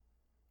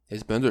Hey,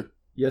 Spencer.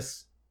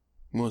 Yes.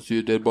 You want to see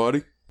a dead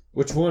body?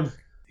 Which one?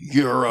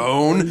 Your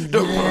own.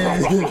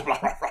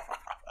 Yeah.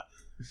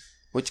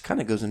 Which kind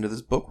of goes into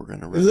this book we're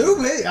going to read. A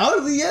little bit.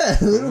 Honestly, yeah.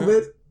 A little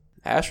bit.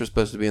 Ash was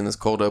supposed to be in this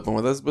cold open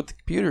with us, but the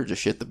computer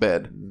just shit the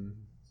bed.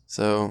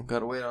 So,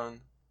 gotta wait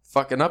on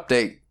fucking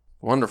update.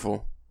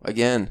 Wonderful.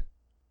 Again.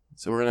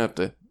 So we're gonna have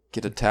to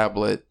get a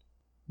tablet,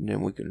 and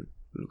then we can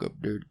look up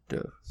dirty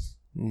stuff.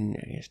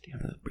 Nasty. I'm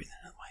gonna breathe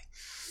that way.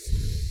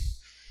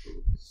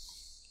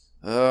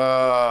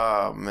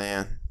 Oh,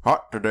 man.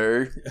 Hot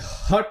today.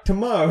 Hot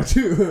tomorrow,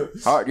 too.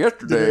 Hot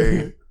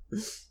yesterday.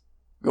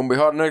 Gonna be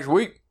hot next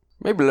week.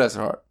 Maybe less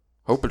hot.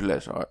 Hope it's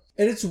less hot.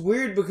 And it's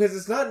weird because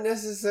it's not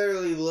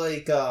necessarily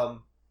like,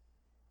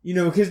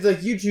 because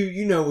like you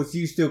two, with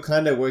you still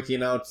kind of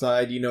working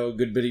outside, a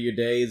good bit of your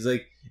day, it's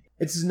like,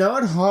 it's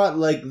not hot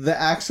like the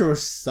actual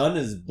sun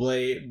is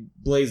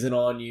blazing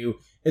on you.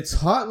 It's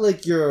hot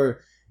like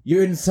you're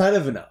inside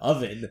of an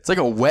oven. It's like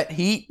a wet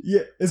heat.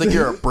 Yeah. It's like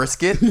you're a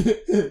brisket.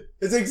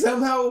 It's like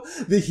somehow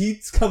the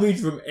heat's coming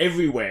from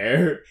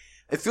everywhere.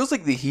 It feels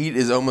like the heat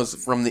is almost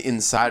from the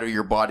inside of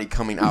your body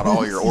coming out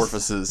all your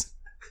orifices.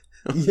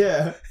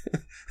 Yeah.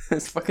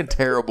 It's fucking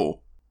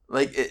terrible.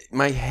 Like,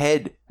 my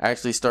head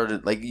actually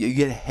started, like, you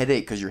get a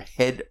headache because your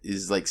head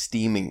is, like,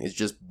 steaming. It's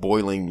just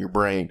boiling your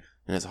brain,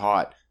 and it's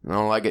hot. And I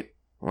don't like it.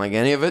 I don't like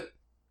any of it,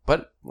 but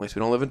at least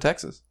we don't live in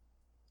Texas.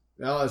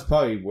 No, it's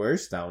probably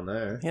worse down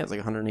there. Yeah, it's like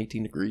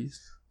 118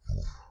 degrees.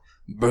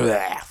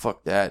 Blah,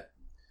 fuck that.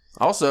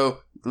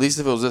 Also, at least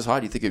if it was this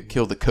hot, you'd think it'd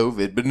kill the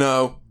COVID, but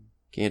no.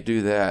 Can't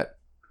do that.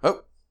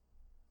 Oh.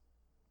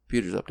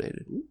 Computer's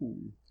updated.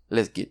 Ooh.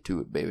 Let's get to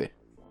it, baby.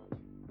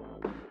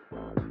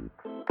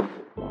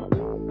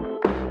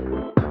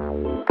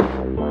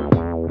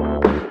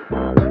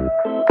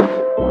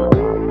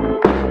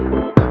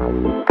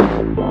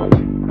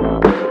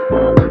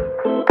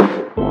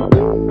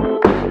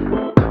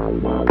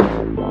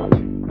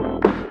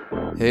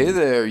 Hey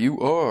there, you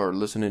are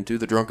listening to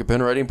the Drunken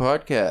Pen Writing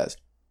Podcast.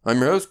 I'm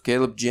your host,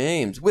 Caleb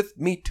James. With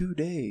me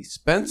today,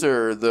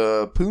 Spencer,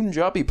 the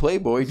Punjabi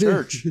Playboy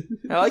Church.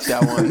 I like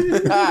that one.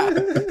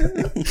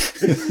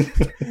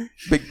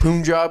 Big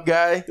Punjab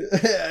guy.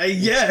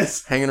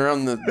 Yes. Hanging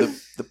around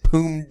the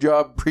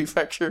Punjab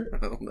prefecture. I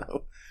don't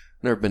know.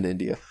 Never been to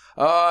India.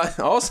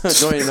 Also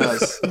joining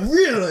us.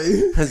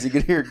 Really? As you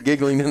can hear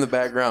giggling in the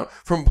background,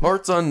 from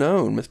Parts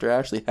Unknown, Mr.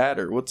 Ashley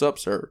Hatter. What's up,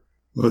 sir?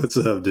 What's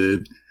up,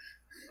 dude?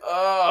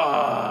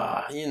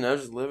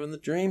 Just living the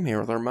dream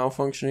here with our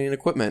malfunctioning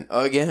equipment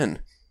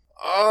again.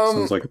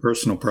 Sounds like a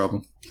personal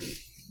problem.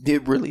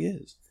 It really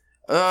is.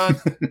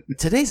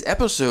 Today's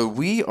episode,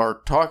 we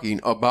are talking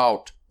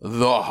about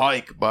The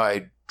Hike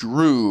by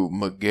Drew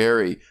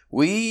Magary.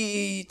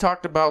 We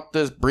talked about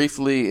this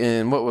briefly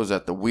in, what was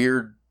that, the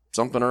Weird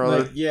something or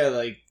other?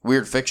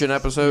 Weird Fiction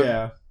episode?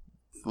 Yeah.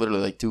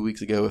 Literally like 2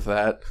 weeks ago with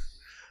that.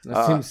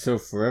 That seems so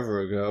forever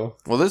ago.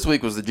 Well, this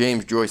week was the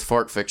James Joyce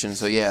Fart Fiction,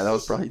 so yeah, that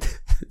was probably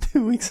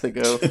 2 weeks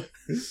ago.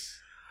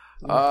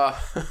 I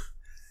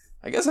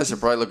guess I should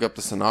probably look up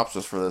the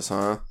synopsis for this,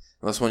 huh?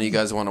 Unless one of you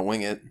guys want to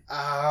wing it.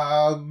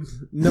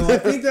 No, I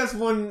think that's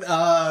one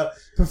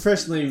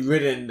professionally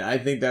written. I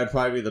think that would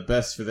probably be the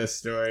best for this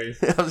story.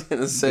 I was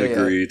going to say,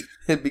 agreed.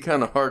 It'd be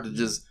kind of hard to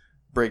just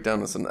break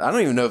down the synopsis. I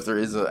don't even know if there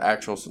is an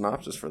actual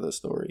synopsis for this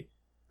story.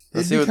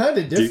 It'd be kind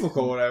of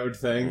difficult, I would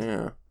think.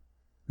 Yeah.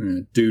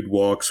 Dude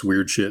walks,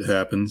 weird shit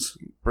happens.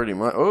 Pretty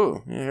much.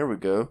 Oh, yeah, here we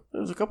go.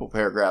 There's a couple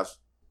paragraphs.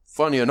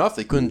 Funny enough,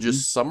 they couldn't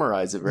just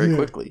summarize it very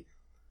quickly.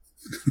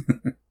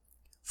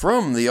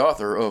 From the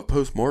author of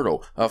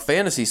Postmortal, a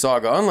fantasy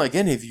saga unlike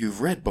any of you've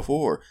read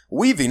before,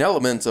 weaving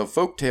elements of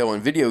folktale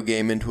and video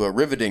game into a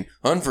riveting,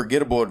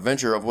 unforgettable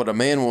adventure of what a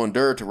man will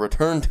endure to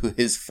return to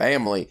his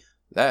family.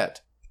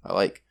 That I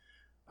like.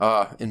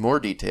 In more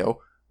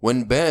detail,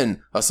 when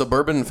Ben, a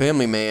suburban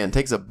family man,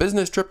 takes a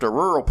business trip to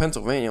rural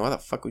Pennsylvania, why the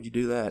fuck would you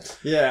do that?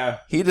 Yeah.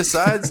 He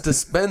decides to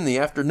spend the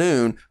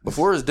afternoon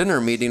before his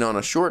dinner meeting on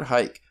a short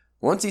hike.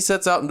 Once he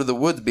sets out into the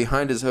woods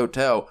behind his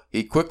hotel,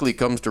 he quickly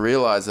comes to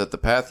realize that the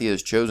path he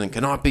has chosen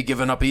cannot be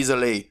given up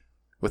easily.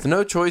 With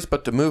no choice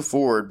but to move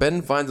forward,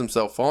 Ben finds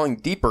himself falling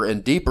deeper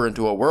and deeper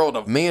into a world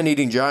of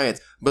man-eating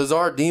giants,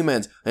 bizarre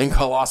demons, and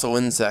colossal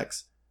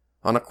insects.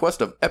 On a quest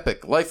of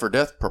epic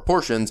life-or-death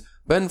proportions,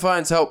 Ben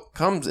finds help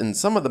comes in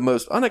some of the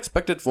most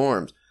unexpected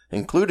forms,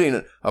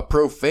 including a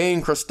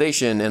profane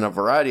crustacean and a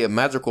variety of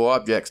magical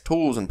objects,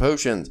 tools, and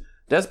potions.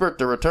 Desperate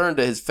to return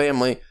to his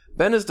family,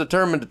 Ben is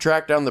determined to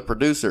track down the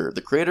producer,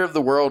 the creator of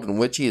the world in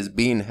which he is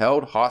being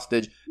held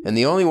hostage, and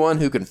the only one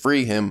who can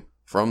free him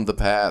from the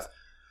path.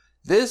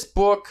 This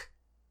book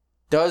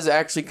does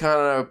actually kind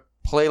of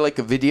play like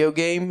a video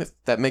game, if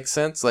that makes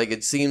sense. Like,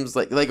 it seems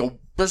like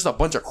there's a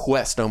bunch of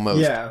quests almost.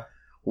 Yeah.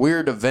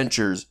 Weird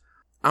adventures.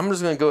 I'm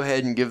just going to go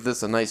ahead and give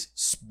this a nice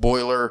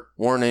spoiler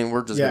warning.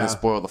 We're just going to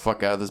spoil the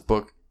fuck out of this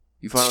book.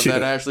 You fine with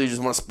that, Ashley? You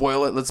just want to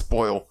spoil it? Let's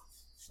spoil.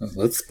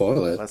 Let's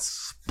spoil it. Let's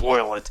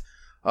spoil it.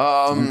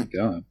 Oh my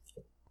God.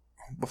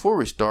 Before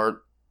we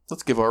start,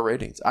 let's give our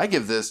ratings. I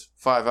give this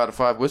 5 out of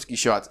 5 whiskey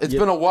shots. It's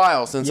been a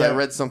while since I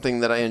read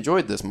something that I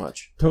enjoyed this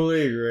much.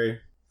 Totally agree.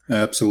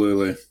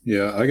 Absolutely.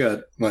 Yeah, I got,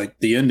 like,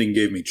 the ending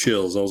gave me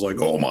chills. I was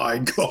like, oh my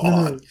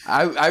God.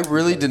 I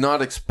really did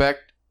not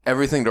expect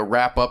everything to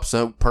wrap up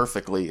so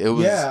perfectly. It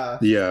was...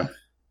 Yeah.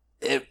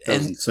 That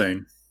was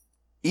insane.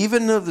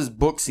 Even though this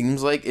book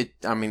seems like it,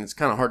 I mean, it's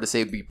kind of hard to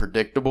say it'd be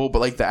predictable, but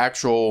like the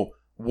actual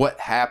what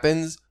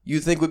happens, you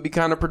think would be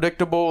kind of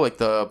predictable, like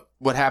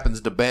what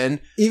happens to Ben.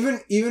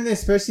 Even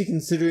especially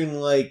considering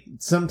like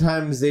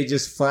sometimes they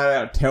just flat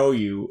out tell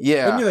you.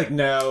 Yeah. And you're like,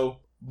 no.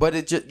 But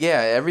it just,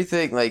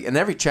 everything, like, and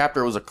every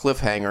chapter was a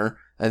cliffhanger,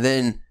 and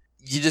then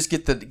you just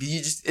get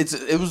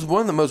it was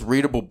one of the most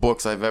readable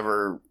books I've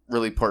ever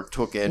really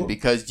partook in,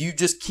 because you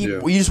just keep,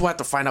 you just have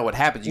to find out what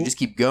happens. You just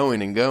keep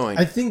going and going.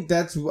 I think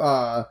that's,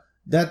 I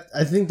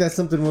think that's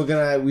something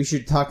we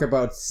should talk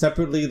about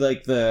separately,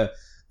 like the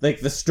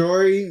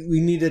story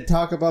we need to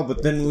talk about,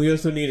 but then we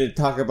also need to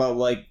talk about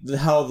like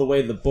how the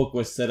way the book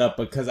was set up,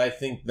 because I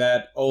think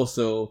that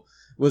also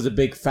was a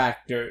big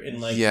factor in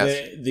like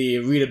the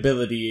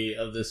readability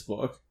of this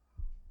book.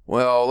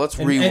 Well, let's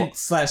rewind /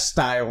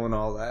 style and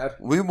all that.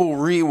 We will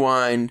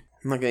rewind.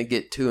 I'm not going to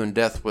get too in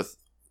depth with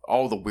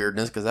all the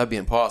weirdness because that'd be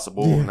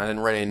impossible, and I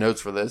didn't write any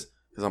notes for this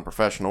because I'm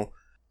professional.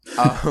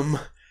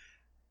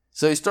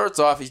 So he starts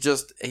off.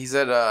 He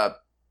said,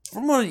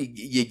 from what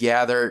you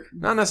gather,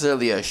 not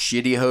necessarily a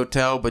shitty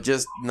hotel, but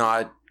just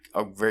not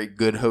a very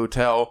good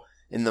hotel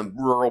in the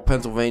rural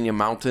Pennsylvania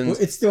mountains.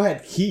 Well, it still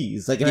had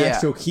keys, like an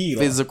actual key.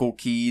 Physical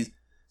keys.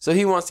 So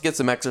he wants to get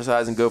some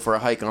exercise and go for a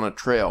hike on a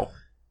trail.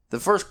 The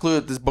first clue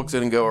that this book's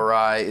going to go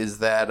awry is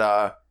that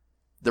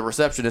the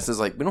receptionist is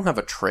like, we don't have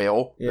a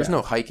trail. There's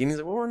no hiking. He's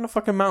like, well, we're in the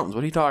fucking mountains.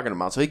 What are you talking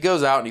about? So he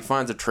goes out and he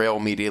finds a trail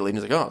immediately. And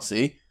he's like, oh,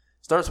 see?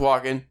 Starts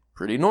walking.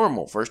 Pretty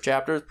normal. First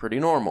chapter is pretty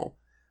normal.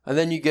 And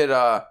then you get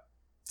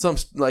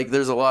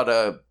there's a lot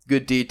of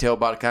good detail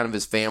about kind of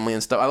his family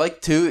and stuff. I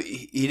like, too,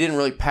 he didn't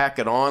really pack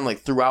it on, like,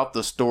 throughout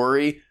the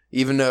story,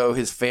 even though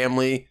his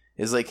family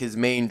is, like, his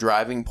main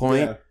driving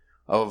point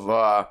of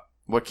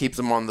what keeps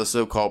him on the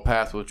so-called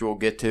path, which we'll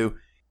get to.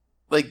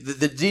 Like,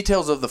 the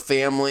details of the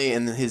family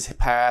and his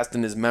past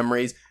and his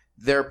memories,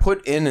 they're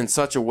put in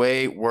such a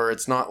way where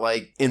it's not,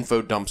 like,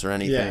 info dumps or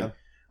anything.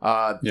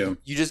 You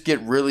just get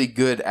really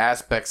good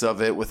aspects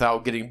of it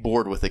without getting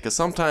bored with it. Because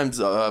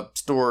sometimes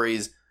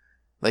stories...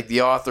 Like,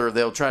 the author,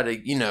 they'll try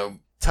to,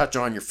 touch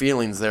on your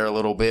feelings there a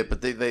little bit,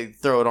 but they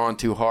throw it on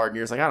too hard, and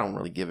you're just like, I don't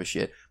really give a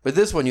shit. But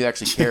this one, you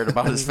actually cared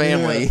about his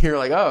family. You're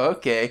like, oh,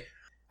 okay.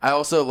 I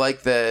also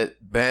like that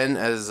Ben,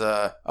 as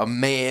a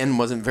man,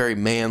 wasn't very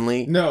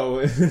manly.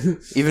 No.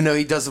 Even though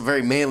he does some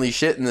very manly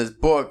shit in this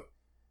book,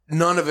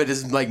 none of it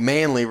is, like,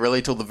 manly,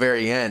 really, till the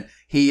very end.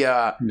 He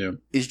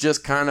is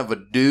just kind of a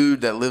dude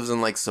that lives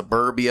in, like,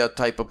 suburbia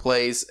type of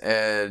place,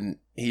 and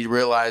he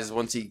realized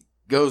once he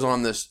goes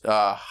on this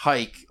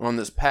hike on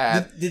this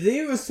path. Did they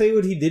ever say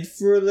what he did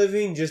for a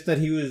living? Just that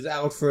he was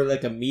out for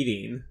like a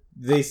meeting.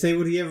 Did they say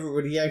what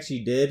he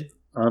actually did?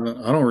 I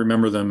don't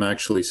remember them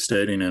actually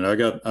stating it. I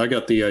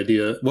got the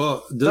idea.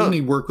 Well, doesn't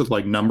he work with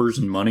like numbers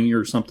and money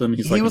or something?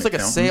 He was like a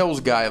sales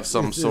guy of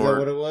some sort. Is that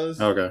what it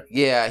was? Okay.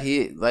 Yeah,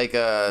 he like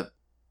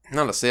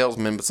not a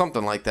salesman, but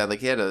something like that.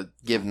 Like he had to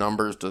give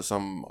numbers to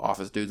some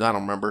office dudes. I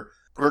don't remember.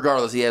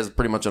 Regardless, he has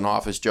pretty much an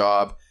office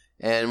job.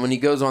 And when he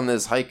goes on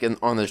this hike and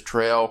on this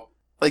trail,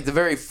 like, the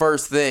very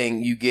first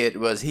thing you get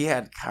was he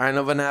had kind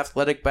of an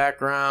athletic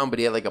background, but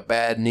he had, like, a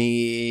bad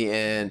knee,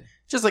 and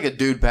just, like, a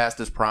dude past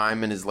his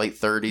prime in his late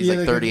 30s,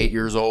 like 38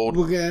 years old.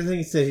 Well, I think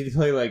he said he'd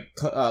play, like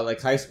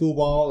high school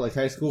ball, like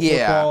high school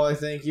football, I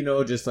think,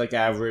 just, like,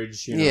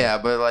 average, Yeah,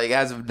 but, like,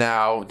 as of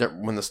now,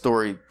 when the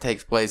story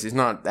takes place, he's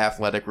not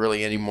athletic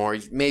really anymore.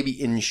 He's maybe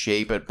in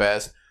shape at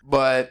best,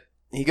 but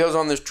he goes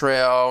on this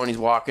trail, and he's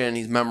walking, and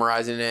he's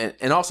memorizing it,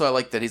 and also I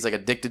like that he's, like,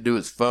 addicted to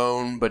his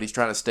phone, but he's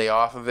trying to stay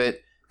off of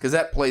it. Because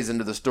that plays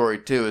into the story,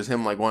 too, is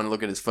him, like, wanting to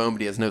look at his phone,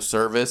 but he has no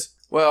service.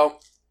 Well,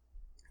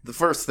 the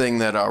first thing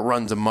that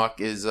runs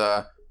amok is,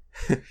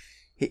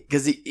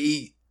 because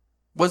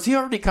was he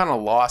already kind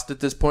of lost at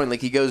this point? Like,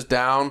 he goes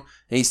down,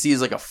 and he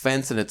sees, like, a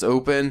fence, and it's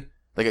open,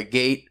 like a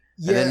gate,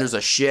 and then there's a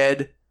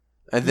shed,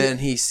 and then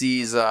he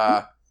sees,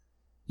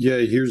 Yeah,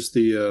 here's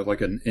the,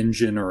 like, an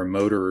engine or a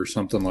motor or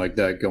something like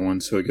that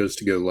going, so he goes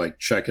to go, like,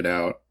 check it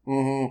out.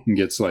 Mm-hmm. And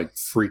gets, like,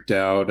 freaked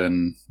out,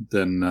 and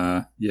then,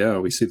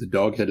 we see the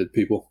dog-headed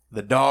people.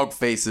 The dog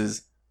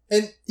faces.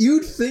 And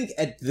you'd think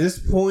at this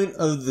point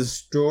of the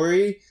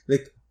story,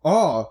 like,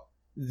 oh,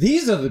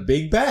 these are the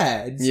big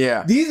bads.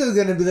 Yeah. These are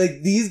gonna be,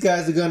 like, these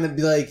guys are gonna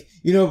be, like,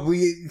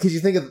 because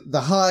you think of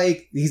the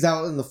hike, he's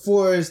out in the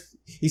forest,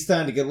 he's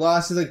starting to get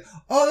lost, he's like,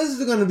 oh, this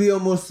is gonna be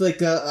almost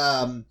like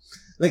a,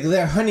 like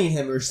they're hunting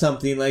him or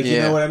something, like, you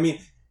know what I mean?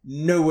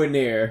 Nowhere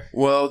near.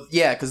 Well,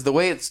 yeah, because the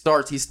way it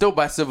starts, he's still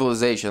by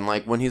civilization.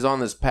 Like, when he's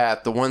on this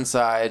path, the one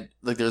side,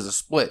 like, there's a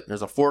split.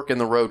 There's a fork in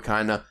the road,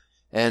 kind of.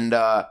 And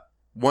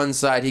one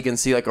side, he can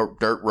see, like, a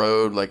dirt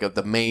road, like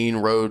the main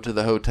road to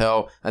the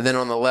hotel. And then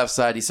on the left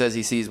side, he says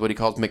he sees what he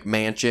calls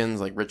McMansions,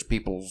 like rich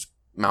people's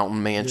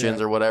mountain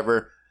mansions or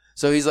whatever.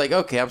 So he's like,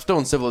 okay, I'm still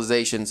in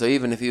civilization. So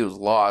even if he was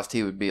lost,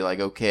 he would be like,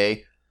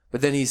 okay.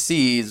 But then he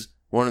sees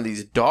one of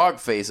these dog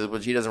faces,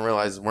 which he doesn't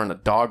realize is wearing a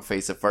dog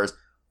face at first,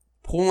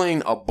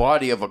 pulling a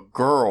body of a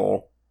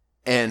girl,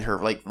 and her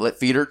like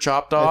feet are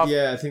chopped off.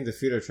 Yeah, I think the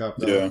feet are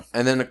chopped Yeah. off.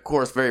 And then, of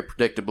course, very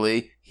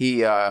predictably,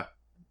 he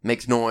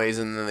makes noise,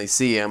 and then they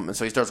see him, and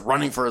so he starts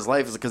running for his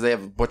life because they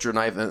have a butcher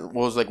knife, and it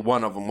was like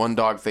one of them, one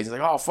dog face. He's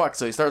like, oh fuck!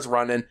 So he starts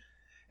running,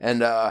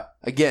 and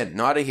again,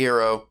 not a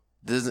hero.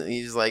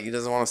 He's like, he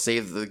doesn't want to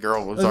save the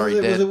girl who's already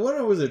dead. Was it one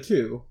or was it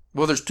two?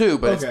 Well, there's two,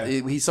 but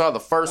Okay. he saw the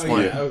first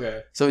one. Yeah,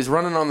 okay. So he's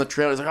running on the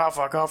trail. He's like,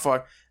 oh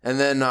fuck. And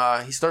then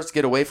he starts to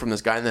get away from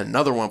this guy, and then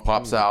another one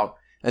pops out.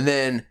 And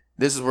then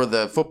this is where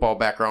the football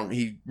background,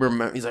 he's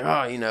like,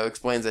 oh,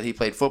 explains that he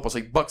played football. So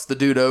he bucks the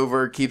dude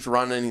over, keeps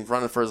running. He's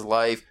running for his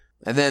life.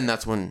 And then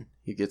that's when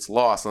he gets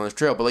lost on this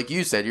trail. But like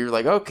you said, you're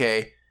like,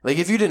 okay. Like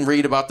if you didn't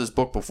read about this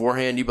book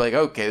beforehand, you'd be like,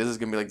 okay, this is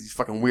going to be like these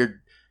fucking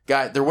weird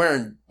guys. They're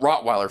wearing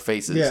Rottweiler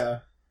faces. Yeah.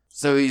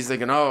 So he's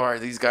thinking, oh, all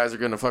right, these guys are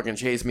going to fucking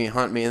chase me,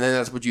 hunt me, and then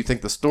that's what you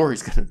think the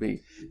story's going to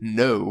be.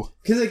 No.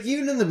 Because, like,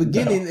 even in the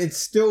beginning, it's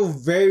still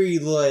very,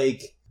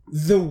 like,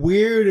 the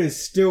weird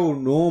is still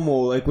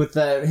normal. Like, with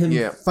that,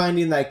 him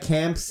finding that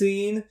camp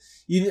scene,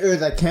 or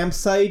that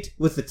campsite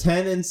with the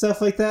tent and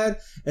stuff like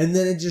that, and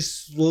then it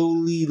just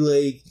slowly,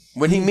 like...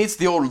 When he meets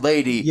the old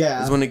lady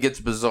is when it gets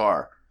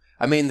bizarre.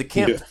 I mean, the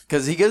camp...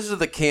 Because he goes to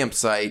the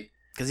campsite...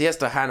 Because he has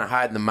to kind of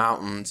hide in the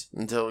mountains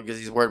because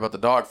he's worried about the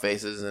dog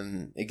faces,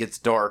 and it gets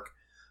dark.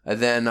 And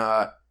then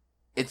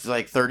it's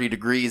like 30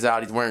 degrees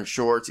out. He's wearing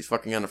shorts. He's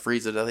fucking gonna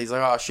freeze to death. He's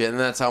like, oh shit. And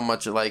that's how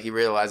much he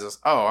realizes,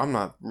 oh, I'm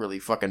not really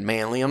fucking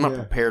manly. I'm not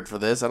prepared for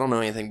this. I don't know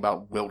anything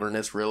about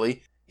wilderness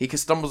really. He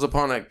stumbles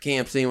upon a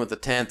camp scene with a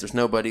tent. There's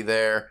nobody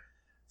there.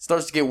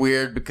 Starts to get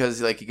weird because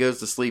he goes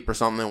to sleep or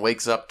something and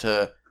wakes up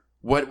to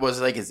what was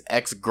like his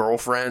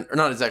ex-girlfriend, or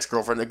not his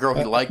ex-girlfriend, the girl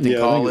he liked in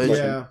college.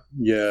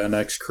 An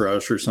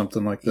ex-crush or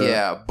something like that.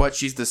 Yeah, but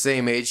she's the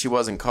same age she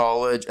was in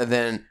college. And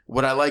then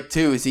what I like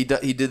too is he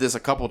did this a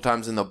couple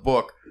times in the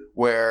book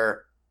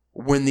where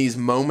when these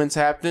moments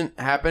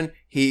happen,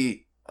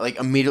 he like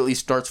immediately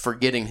starts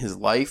forgetting his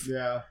life.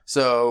 Yeah.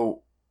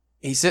 So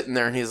he's sitting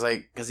there and he's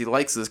like, because he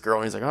likes this girl,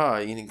 and he's like, oh,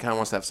 he kind of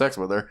wants to have sex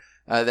with her.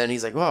 Then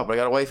he's like, well, but I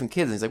got a wife and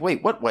kids. And he's like,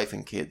 wait, what wife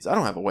and kids? I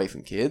don't have a wife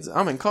and kids.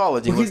 I'm in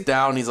college. He looks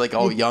down. He's like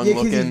all young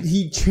looking.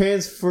 He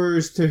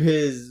transfers to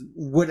his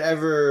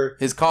whatever...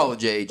 His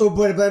college age. Oh,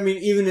 but I mean,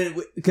 even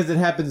because it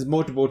happens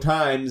multiple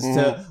times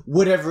to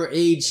whatever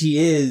age he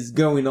is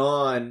going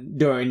on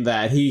during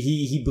that.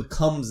 He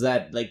becomes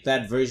that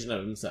version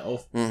of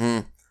himself.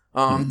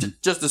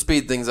 Just to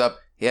speed things up,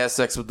 he has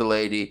sex with the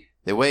lady.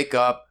 They wake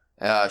up.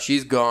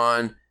 She's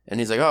gone. And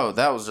he's like, oh,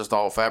 that was just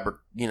all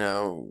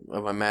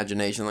of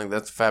imagination. Like,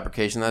 that's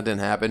fabrication. That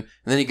didn't happen.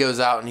 And then he goes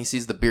out and he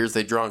sees the beers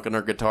they drunk on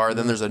her guitar.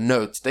 Then there's a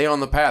note, stay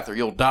on the path or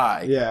you'll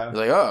die. Yeah. He's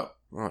like, oh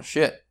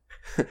shit.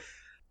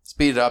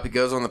 Speed it up. He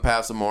goes on the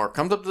path some more.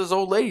 Comes up to this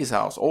old lady's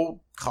house, old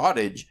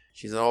cottage.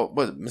 She's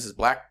Mrs.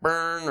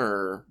 Blackburn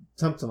or...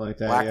 Something like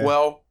that,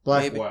 Blackwell?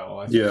 Blackwell.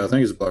 I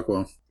think it's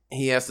Blackwell.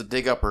 He has to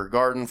dig up her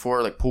garden for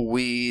her, like pull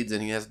weeds,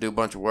 and he has to do a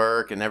bunch of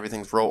work, and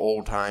everything's real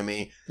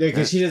old-timey. Yeah,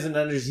 because she doesn't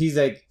understand. He's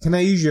like, can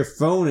I use your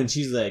phone? And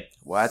she's like,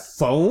 what?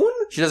 Phone?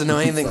 She doesn't know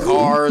anything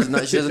cars.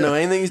 She doesn't know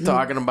anything he's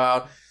talking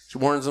about. She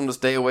warns him to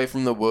stay away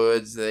from the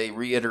woods. They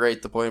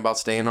reiterate the point about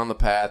staying on the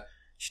path.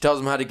 She tells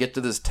him how to get to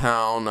this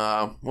town.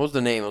 What was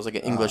the name? It was like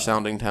an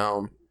English-sounding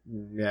town.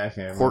 Yeah, I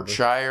can't remember.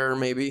 Cortshire,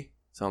 maybe?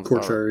 Sounds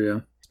Cortshire,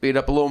 yeah. Speed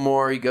up a little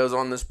more. He goes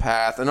on this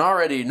path. And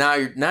already, now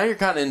you're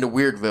kind of into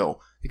Weirdville.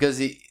 Because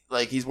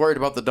he's worried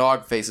about the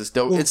dog faces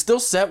still. It's still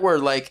set where,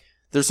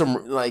 there's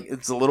some,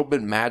 it's a little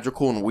bit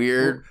magical and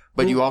weird,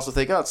 but you also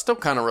think, oh, it's still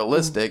kind of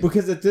realistic.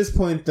 Because at this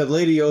point, the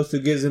lady also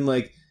gives him,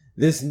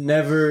 this this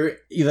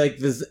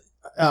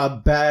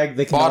bag.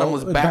 They can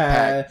bottomless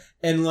backpack.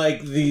 And,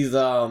 these,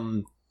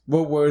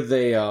 what were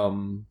they,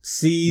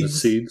 seeds? The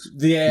seeds.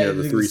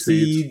 The 3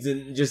 seeds.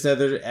 And just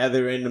other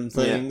random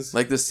things. Yeah.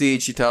 Like the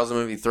seeds, she tells him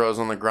if he throws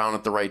on the ground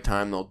at the right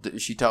time,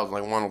 she tells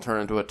him, one will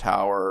turn into a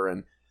tower,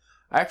 and...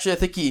 Actually, I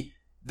think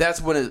that's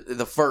when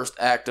the first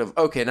act of,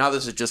 okay, now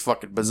this is just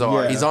fucking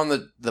bizarre. Yeah. He's on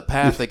the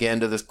path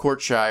again to this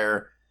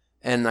Cortshire,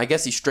 and I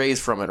guess he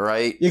strays from it,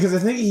 right? Yeah, because I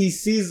think he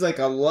sees,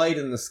 a light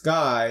in the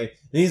sky,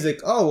 and he's like,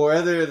 oh,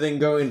 rather than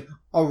going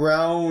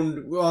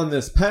around on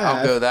this path...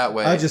 I'll go that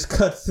way. I just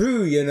cut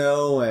through,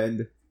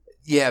 and...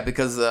 Yeah,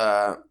 because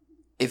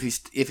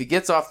if he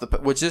gets off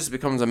which this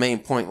becomes a main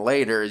point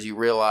later, as you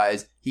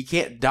realize he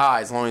can't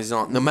die as long as he's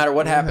on... No matter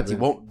what happens, he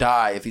won't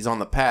die if he's on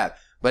the path.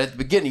 But at the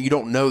beginning, you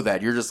don't know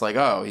that. You're just like,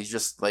 oh, he's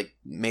just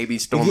maybe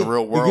still in the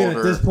real world. Again,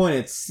 at this point,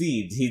 it's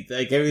seeds.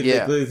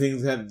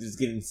 Everything's just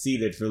getting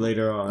seeded for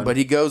later on. But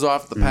he goes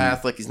off the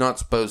path like he's not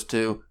supposed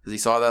to because he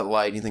saw that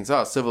light. And he thinks,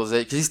 oh,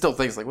 civilization. Because he still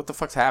thinks, what the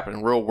fuck's happening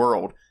in real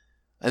world?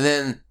 And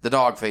then the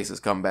dog faces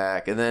come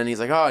back. And then he's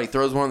like, oh, he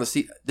throws one of the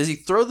seed. Does he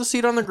throw the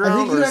seed on the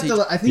ground? I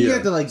think you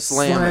have to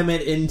slam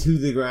it into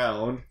the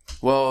ground.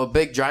 Well, a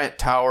big giant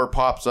tower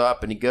pops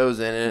up and he goes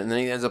in it, and then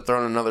he ends up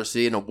throwing another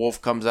seed, and a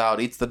wolf comes out,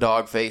 eats the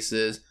dog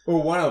faces.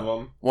 Or one of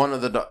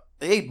them.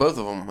 They ate both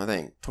of them, I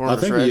think. I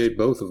think he ate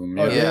both of them.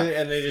 Yeah. Oh, Yeah.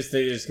 and they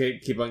just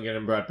keep on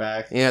getting brought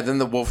back. Yeah, then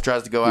the wolf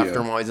tries to go after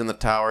him while he's in the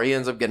tower. He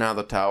ends up getting out of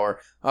the tower.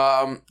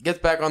 Gets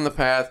back on the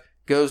path,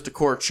 goes to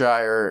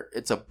Courtshire.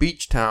 It's a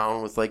beach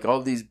town with like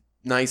all these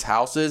nice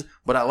houses,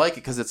 but I like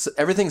it because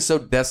everything's so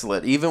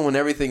desolate. Even when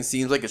everything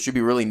seems like it should be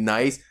really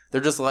nice,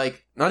 they're just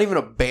like not even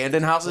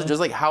abandoned houses,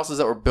 just like houses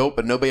that were built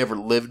but nobody ever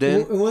lived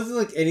in. It wasn't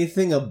like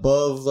anything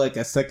above like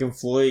a second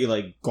floor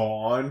like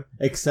gone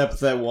except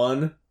that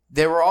one.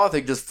 They were all, I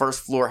think, just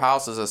first floor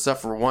houses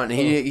except for one.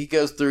 He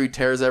goes through,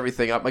 tears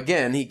everything up.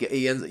 Again, he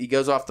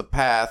goes off the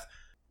path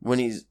when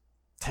he's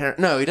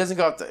no, he doesn't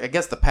go off. I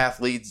guess the path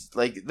leads,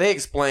 like they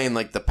explain,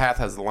 like the path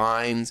has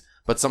lines,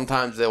 but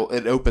sometimes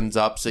it opens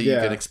up so you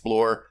can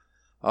explore.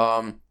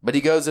 But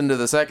he goes into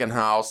the second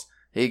house.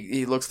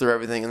 He looks through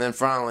everything, and then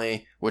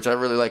finally, which I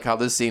really like how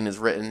this scene is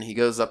written, he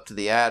goes up to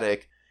the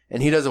attic.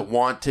 And he doesn't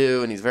want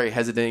to, and he's very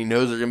hesitant. He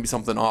knows there's going to be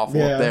something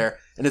awful up there.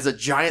 And it's a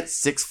giant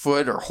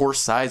 6-foot or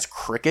horse-sized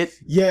cricket.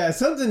 Yeah,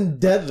 something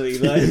deadly.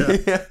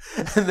 Like. Yeah.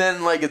 And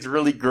then, like, it's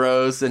really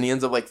gross, and he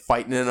ends up, like,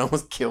 fighting it and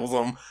almost kills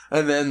him.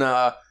 And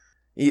then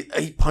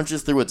he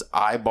punches through its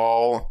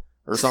eyeball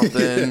or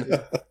something.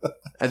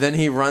 And then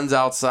he runs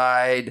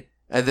outside.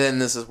 And then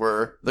this is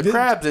where the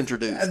crab's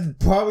introduced.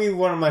 Probably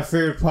one of my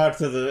favorite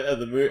parts of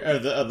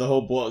the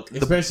whole book,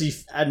 especially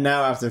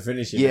now after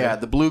finishing. Yeah,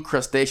 the blue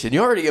crustacean. You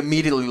already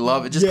immediately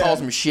love it. Just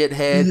calls him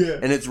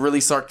shithead, and it's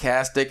really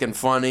sarcastic and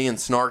funny and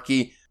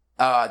snarky.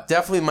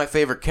 Definitely my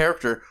favorite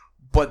character.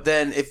 But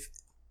then, if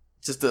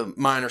just a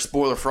minor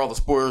spoiler for all the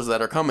spoilers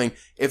that are coming,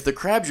 if the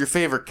crab's your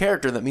favorite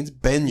character, that means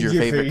Ben's your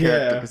favorite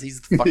character because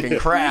he's the fucking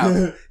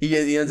crab.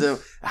 He ends up,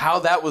 how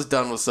that was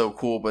done was so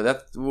cool,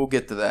 but we'll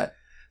get to that.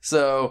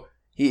 So.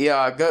 He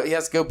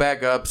has to go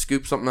back up,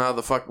 scoop something out of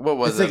the fuck. What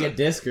was it? It's like a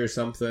disc or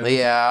something.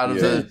 Yeah, out of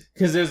the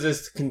because there's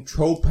this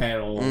control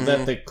panel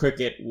that the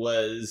cricket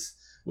was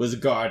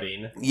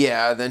guarding.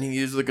 Yeah, then he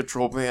used the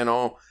control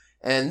panel,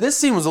 and this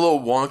scene was a little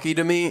wonky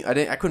to me.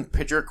 I couldn't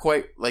picture it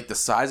quite like the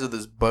size of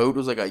this boat. It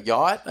was like a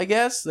yacht, I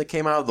guess, that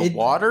came out of the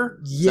water.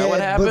 Is that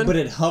what happened? But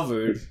it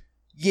hovered.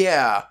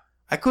 Yeah,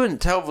 I couldn't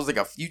tell if it was like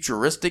a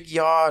futuristic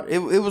yacht. It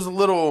was a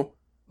little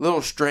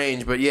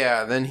strange, but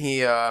yeah. Then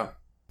he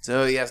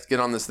So he has to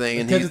get on this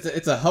thing. Because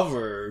it's a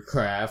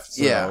hovercraft.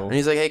 So. Yeah. And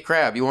he's like, hey,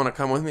 Crab, you want to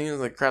come with me?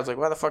 And the Crab's like,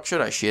 why the fuck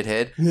should I,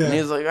 shithead? Yeah. And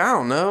he's like, I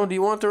don't know. Do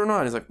you want to or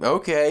not? He's like,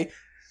 okay.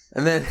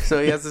 And then,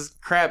 so he has this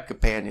crab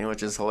companion,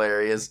 which is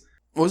hilarious.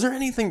 Was there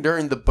anything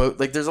during the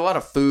boat? Like, there's a lot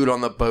of food on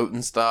the boat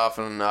and stuff.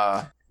 And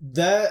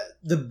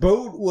the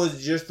boat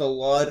was just a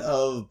lot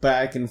of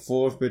back and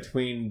forth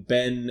between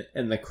Ben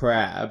and the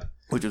crab.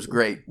 Which was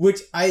great.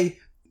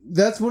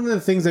 That's one of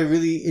the things I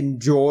really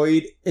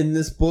enjoyed in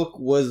this book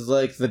was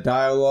like the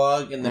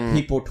dialogue and the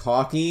people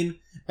talking.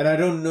 And I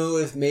don't know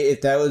if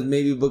that was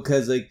maybe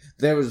because like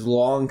there was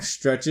long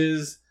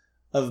stretches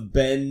of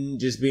Ben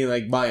just being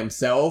like by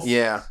himself.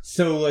 Yeah.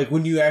 So like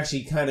when you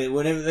actually kind of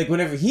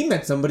whenever he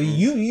met somebody,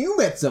 you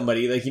met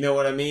somebody. Like, you know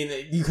what I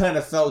mean? You kind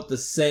of felt the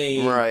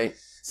same. Right.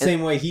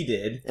 Same way he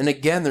did. And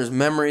again, there's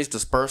memories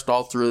dispersed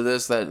all through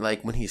this that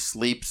like when he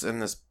sleeps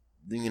in this,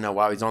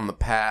 while he's on the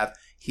path.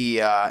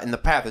 And the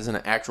path isn't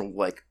an actual,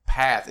 like,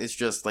 path. It's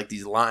just, like,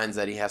 these lines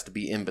that he has to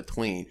be in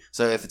between.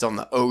 So if it's on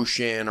the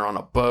ocean or on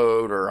a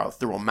boat or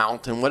through a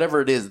mountain,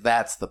 whatever it is,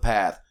 that's the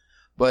path.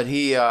 But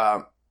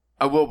I'm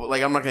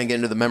not going to get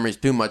into the memories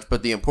too much,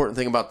 but the important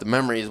thing about the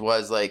memories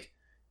was, like,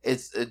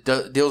 it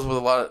deals with a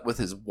lot with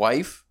his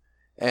wife.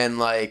 And,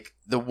 like,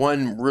 the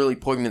one really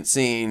poignant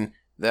scene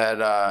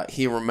that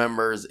he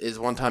remembers is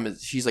one time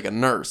she's, like, a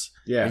nurse.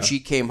 Yeah. And she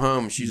came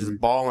home. She's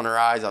just bawling her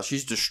eyes out.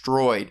 She's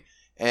destroyed.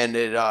 And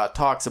it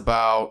talks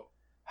about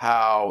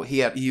how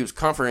he was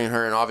comforting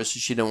her, and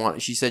obviously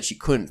she said she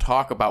couldn't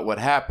talk about what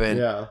happened.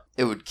 Yeah.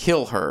 It would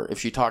kill her if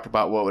she talked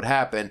about what would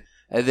happen.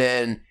 And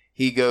then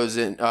she goes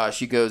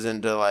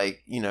into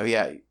like,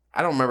 I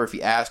don't remember if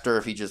he asked her,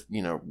 if he just,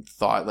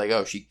 thought like,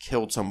 oh, she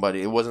killed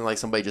somebody. It wasn't like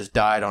somebody just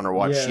died on her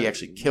watch. Yeah. She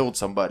actually killed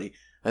somebody.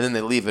 And then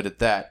they leave it at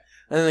that.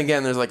 And then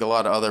again, there's like a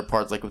lot of other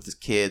parts, like with his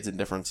kids and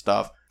different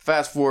stuff.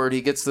 Fast forward,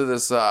 he gets to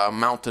this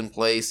mountain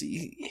place.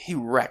 He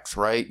wrecks,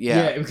 right?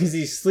 Yeah, because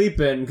he's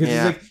sleeping. Because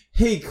he's like,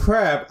 hey,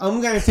 Crab,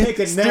 I'm going to take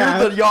a nap.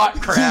 Steer the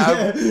yacht,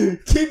 Crab. Yeah,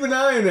 keep an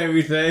eye on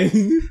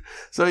everything.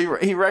 So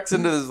he wrecks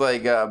into this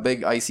like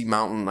big icy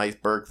mountain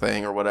iceberg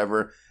thing or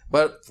whatever.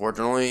 But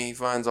fortunately, he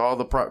finds all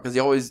the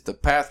because the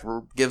path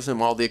gives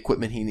him all the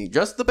equipment he needs.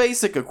 Just the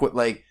basic equipment,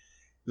 like.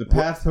 The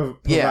path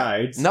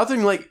provides.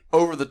 Nothing like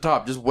over the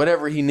top, just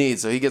whatever he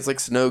needs. So he gets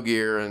like snow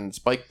gear and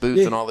spiked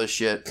boots and all this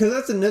shit. Because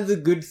that's another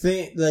good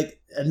thing,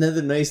 like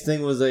another nice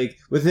thing was like,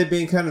 with it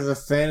being kind of a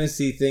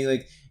fantasy thing,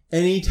 like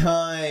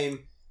anytime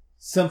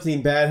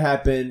something bad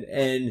happened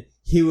and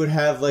he would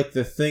have like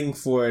the thing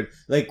for it.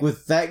 Like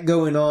with that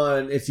going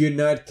on, if you're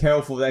not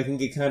careful, that can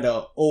get kind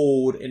of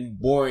old and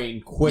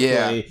boring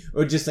quickly. Yeah.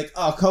 Or just like,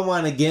 oh, come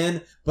on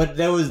again. But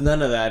there was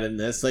none of that in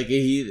this. Like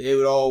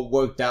it all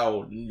worked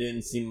out and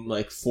didn't seem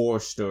like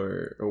forced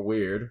or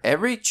weird.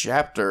 Every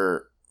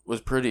chapter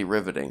was pretty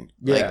riveting.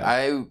 Yeah. Like,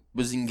 I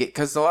was engaged,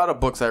 because a lot of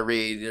books I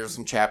read, there's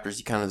some chapters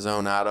you kind of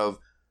zone out of.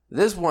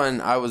 This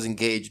one, I was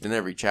engaged in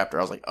every chapter.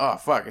 I was like, oh,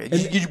 fuck.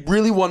 You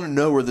really want to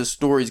know where this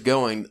story's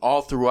going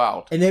all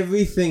throughout. And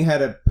everything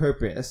had a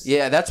purpose.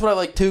 Yeah, that's what I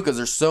like, too, because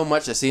there's so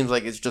much that seems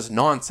like it's just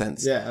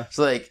nonsense. Yeah. It's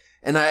like,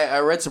 and I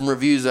read some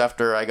reviews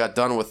after I got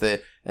done with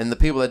it, and the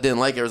people that didn't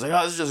like it was like,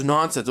 oh, this is just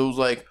nonsense. It was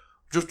like,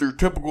 just your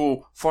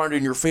typical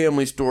finding your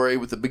family story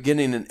with the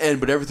beginning and end,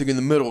 but everything in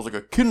the middle is like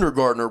a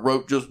kindergartner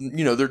wrote just,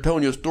 they're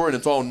telling you a story and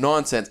it's all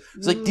nonsense.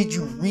 It's like, did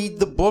you read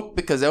the book?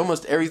 Because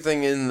almost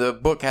everything in the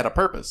book had a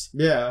purpose.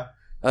 Yeah.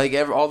 Like,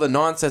 all the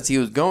nonsense he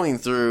was going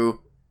through,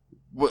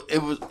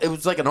 it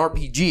was like an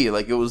RPG.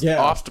 Like, it was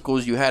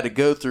obstacles you had to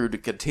go through to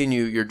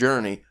continue your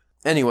journey.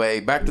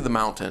 Anyway, back to the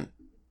mountain.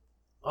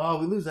 Oh,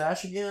 we lose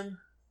Ash again?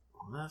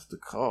 Well, that's the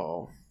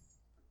call.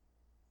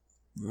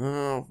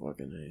 Oh,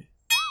 fucking A.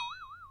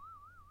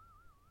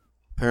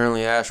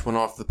 Apparently Ash went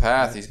off the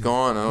path. He's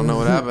gone. I don't know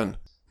what happened.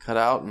 Cut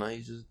out, and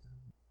he's just...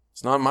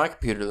 It's not my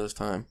computer this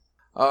time.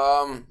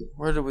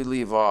 Where did we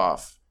leave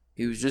off?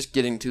 He was just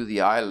getting to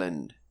the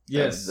island.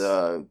 Yes.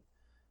 The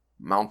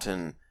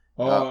mountain.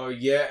 Oh,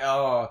 yeah.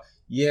 Oh,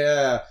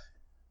 yeah.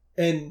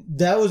 And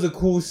that was a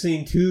cool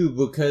scene, too,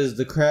 because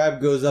the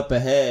crab goes up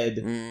ahead,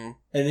 and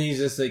he's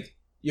just like,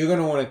 you're going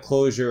to want to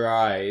close your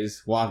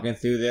eyes walking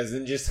through this,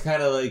 and just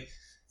kind of like...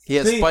 He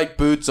has spiked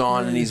boots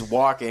on, and he's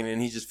walking, and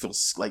he just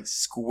feels like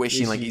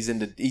squishing, like he's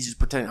just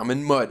pretending, I'm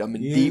in mud, I'm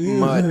in deep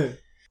mud. It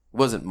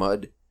wasn't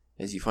mud,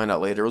 as you find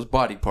out later. It was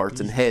body parts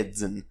and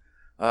heads and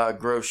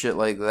gross shit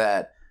like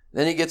that.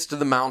 Then he gets to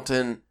the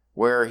mountain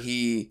where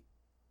he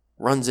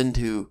runs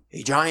into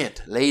a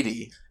giant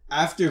lady.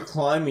 After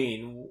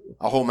climbing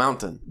a whole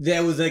mountain.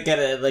 That was like at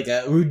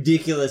a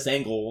ridiculous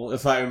angle,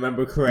 if I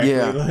remember correctly.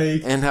 Yeah,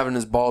 like, and having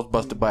his balls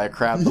busted by a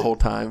crab the whole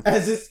time.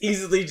 As it's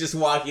easily just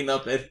walking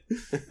up it.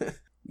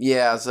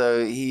 Yeah,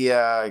 so he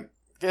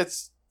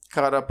gets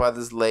caught up by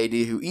this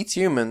lady who eats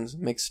humans,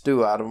 makes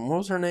stew out of them. What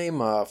was her name?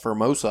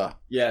 Formosa.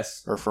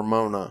 Yes. Or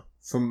Fermona.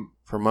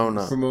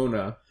 Fermona.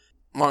 Fermona.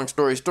 Long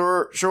story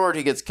short,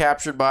 he gets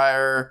captured by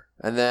her,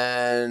 and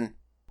then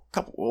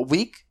a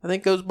week, I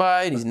think, goes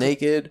by, and he's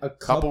naked. A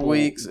couple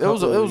weeks. It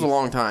was a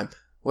long time.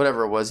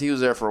 Whatever it was. He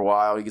was there for a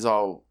while. He gets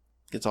all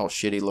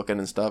shitty looking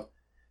and stuff.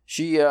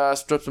 She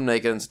strips him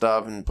naked and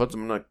stuff and puts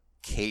him in a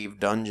cave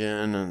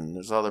dungeon, and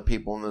there's other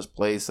people in this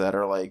place that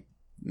are like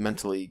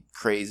mentally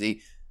crazy,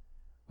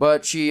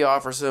 but she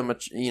offers him a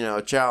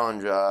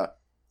challenge.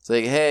 It's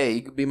like, hey,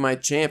 you could be my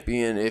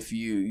champion if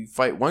you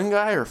fight one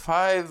guy or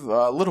 5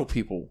 little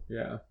people.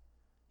 Yeah.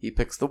 He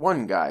picks the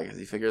one guy because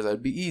he figures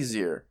that'd be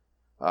easier.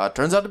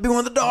 Turns out to be one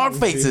of the dog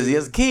faces. He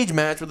has a cage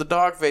match with the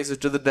dog faces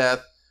to the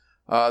death.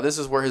 This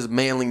is where his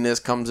manliness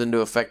comes into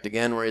effect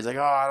again, where he's like,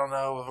 oh, I don't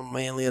know if I'm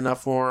manly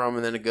enough for him.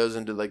 And then it goes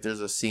into, like,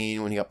 there's a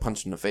scene when he got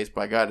punched in the face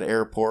by a guy at the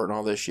airport and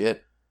all this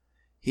shit.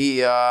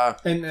 He,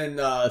 And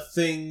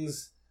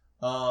things,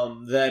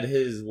 that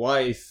his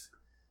wife,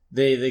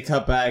 they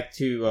cut back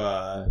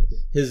to,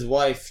 his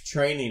wife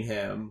training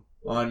him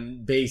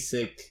on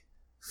basic,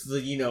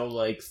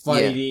 like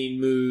fighting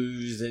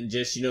moves and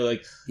just,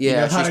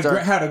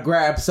 how to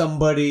grab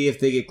somebody if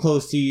they get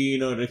close to you,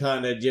 to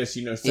kind of just,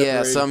 separate.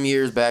 Yeah, some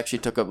years back she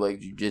took up like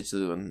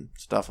jiu-jitsu and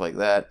stuff like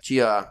that. She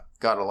got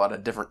a lot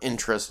of different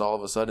interests all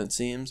of a sudden, it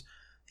seems.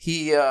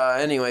 He,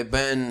 anyway,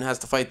 Ben has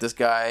to fight this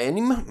guy and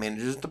he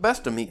manages to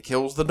best him. He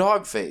kills the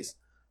dog face.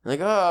 Like,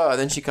 oh,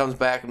 then she comes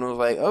back and was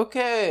like,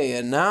 okay,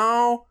 and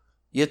now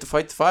you have to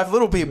fight the 5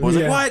 little people. He's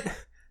like, what?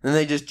 And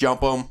they just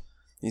jump him.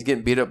 He's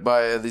getting beat up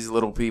by these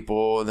little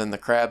people, and then the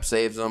crab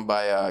saves him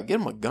by get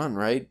him a gun,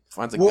 right?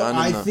 Finds a gun.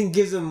 I think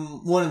gives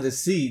him one of the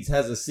seeds,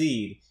 has a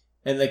seed,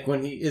 and like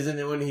when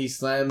he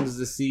slams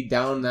the seed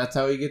down, that's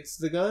how he gets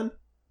the gun,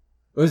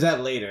 or is that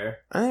later?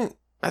 I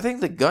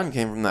think the gun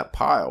came from that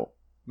pile.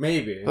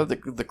 Maybe. But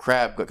the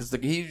crab, because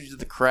he used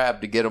the crab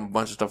to get him a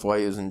bunch of stuff while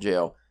he was in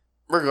jail.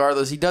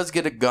 Regardless, he does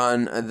get a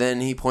gun, and then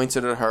he points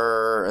it at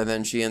her, and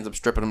then she ends up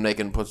stripping him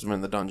naked and puts him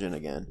in the dungeon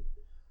again.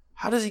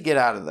 How does he get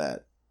out of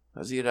that? How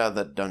does he get out of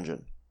that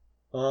dungeon?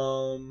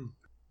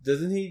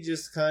 Doesn't he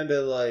just kind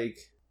of like...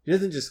 He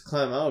doesn't just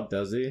climb out,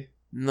 does he?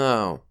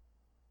 No.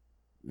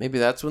 Maybe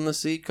that's when the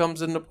seed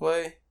comes into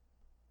play?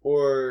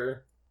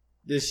 Or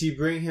does she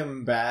bring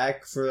him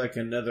back for like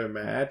another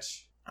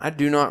match? I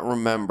do not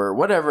remember.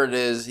 Whatever it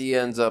is, he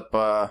ends up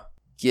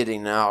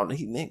getting out.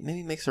 He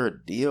maybe makes her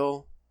a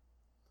deal?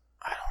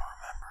 I don't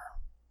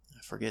remember.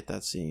 I forget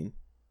that scene.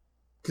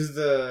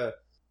 Because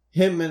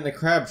him and the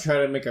crab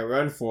try to make a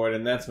run for it,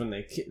 and that's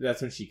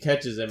when she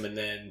catches him and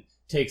then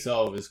takes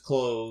all of his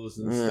clothes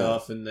and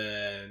stuff, and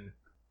then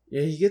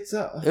he gets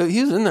up.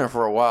 He was in there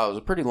for a while. It was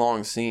a pretty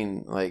long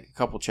scene, like a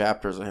couple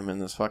chapters of him in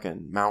this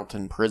fucking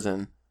mountain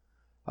prison.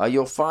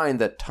 You'll find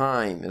that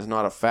time is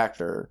not a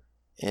factor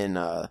in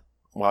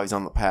while he's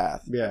on the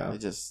path. Yeah,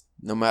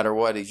 no matter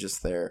what, he's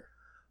just there.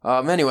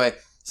 Anyway,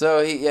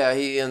 so he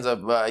ends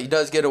up he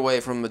does get away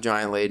from the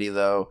giant lady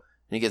though.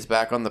 And he gets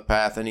back on the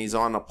path, and he's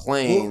on a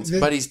plane,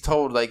 but he's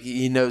told, like,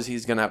 he knows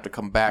he's going to have to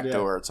come back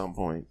to her at some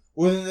point.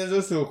 Well, then there's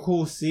also a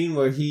cool scene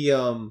where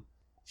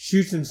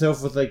shoots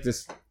himself with like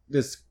this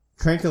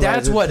tranquilizer.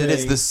 That's what thing. it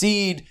is. The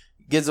seed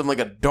gives him like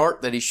a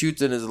dart that he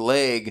shoots in his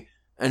leg,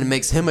 and it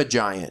makes him a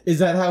giant. Is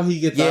that how he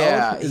gets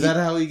Yeah, out? Is that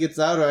how he gets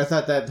out? Or I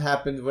thought that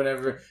happened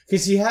whenever...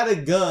 Because he had a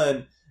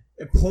gun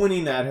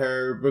pointing at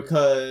her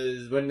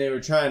because when they were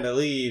trying to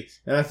leave,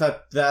 and I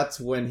thought that's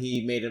when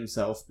he made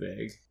himself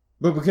big.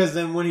 But because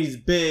then when he's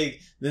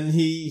big, then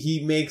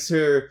he makes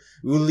her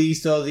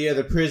release all the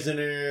other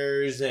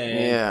prisoners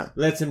and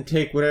lets him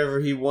take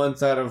whatever he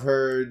wants out of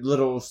her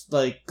little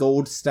like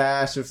gold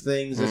stash of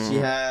things that she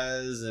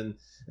has and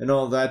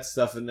all that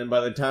stuff. And then by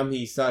the time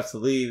he starts to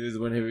leave is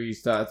whenever he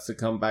starts to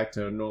come back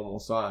to a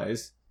normal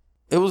size.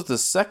 It was the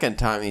second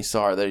time he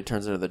saw her that he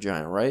turns into the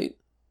giant, right?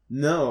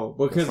 No,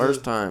 because... The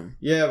first time.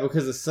 Yeah,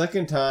 because the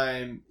second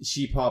time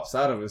she pops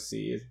out of a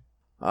seed.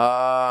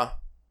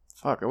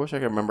 Fuck, I wish I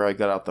could remember I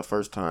got out the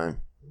first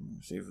time.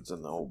 Let's see if it's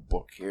in the old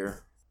book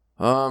here.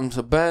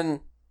 So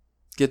Ben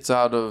gets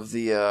out of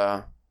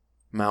the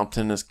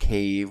mountainous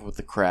cave with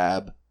the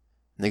crab,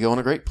 and they go on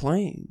a great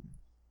plain.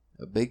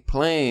 A big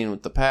plain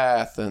with the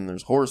path, and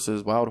there's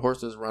horses, wild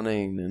horses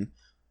running, and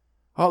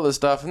all this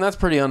stuff, and that's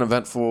pretty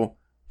uneventful.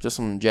 Just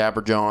some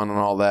jabberjawing and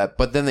all that.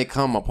 But then they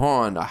come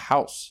upon a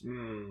house,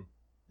 and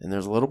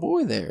there's a little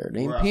boy there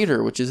named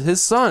Peter, which is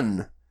his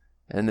son.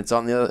 And it's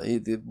on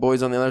the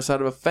boy's on the other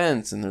side of a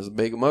fence, and there's a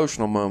big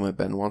emotional moment.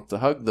 Ben wants to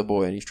hug the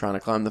boy, and he's trying to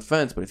climb the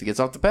fence, but if he gets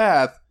off the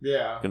path, he's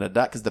gonna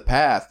die because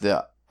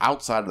the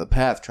outside of the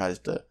path tries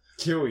to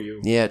kill you.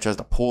 Yeah, it tries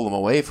to pull him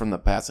away from the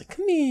path. It's like,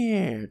 come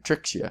here,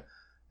 tricks you.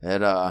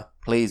 It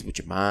plays with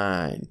your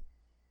mind,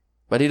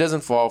 but he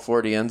doesn't fall for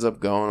it. He ends up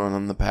going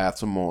on the path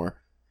some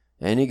more,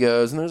 and he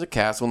goes, and there's a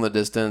castle in the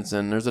distance,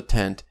 and there's a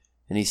tent,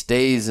 and he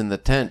stays in the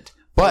tent.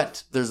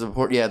 But there's the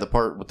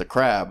part with the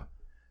crab.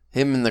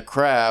 Him and the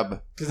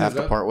crab have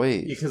to part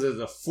ways. Because there's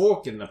a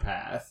fork in the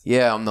path.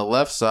 Yeah, on the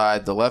left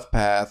side, the left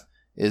path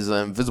is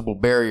an invisible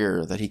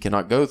barrier that he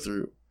cannot go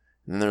through.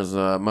 And there's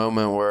a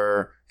moment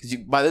where... Because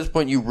by this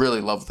point, you really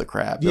love the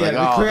crab. You're the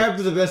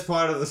crab's the best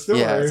part of the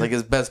story. Yeah, it's like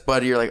his best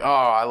buddy. You're like, oh,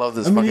 I love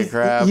this fucking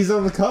crab. He's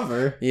on the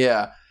cover.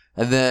 Yeah.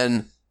 And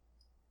then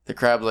the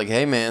crab's like,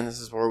 hey, man, this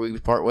is where we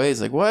part ways.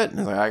 Like, what? And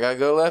he's like, I gotta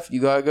go left, you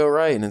gotta go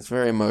right. And it's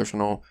very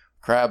emotional.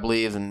 Crab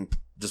leaves and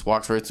just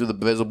walks right through the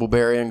invisible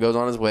barrier and goes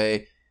on his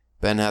way.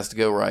 Ben has to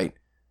go right.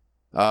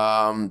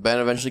 Ben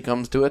eventually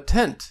comes to a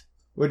tent.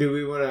 What do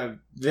we want to...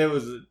 There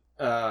was...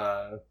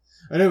 I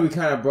know we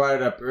kind of brought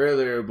it up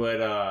earlier,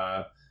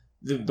 but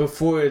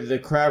before the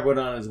crab went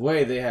on his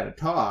way, they had a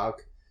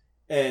talk.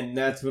 And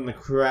that's when the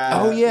crab...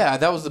 Oh, yeah.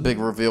 That was the big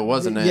reveal,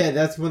 wasn't it? Yeah,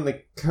 that's when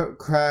the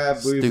crab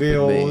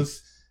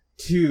reveals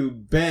to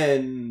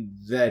Ben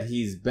that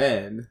he's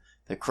Ben.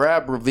 The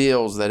crab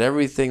reveals that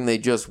everything they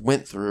just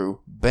went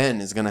through, Ben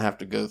is going to have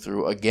to go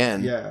through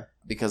again. Yeah.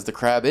 Because the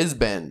crab is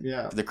Ben.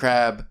 Yeah. The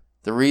crab,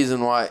 the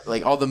reason why,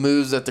 like all the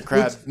moves that the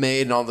crab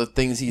made and all the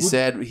things he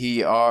said,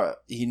 he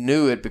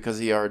knew it because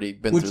he already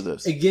been through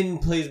this. Again,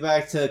 plays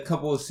back to a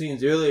couple of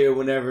scenes earlier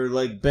whenever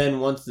like Ben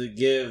wants to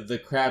give the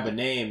crab a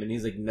name and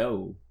he's like,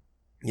 no.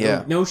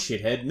 Yeah. No,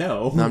 shithead,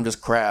 no. I'm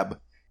just crab.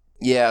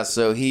 Yeah,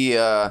 so he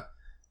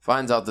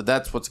finds out that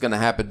that's what's going to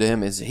happen to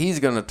him is he's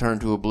going to turn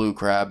to a blue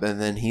crab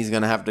and then he's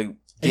going to have to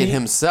get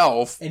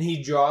himself. And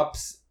he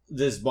drops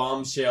this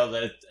bombshell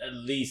that it's at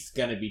least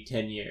going to be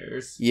 10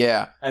 years.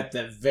 Yeah. At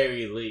the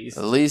very least.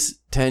 At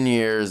least 10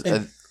 years.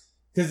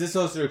 Because this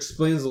also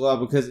explains a lot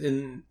because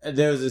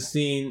there was a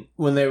scene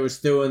when they were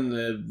still in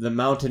the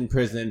mountain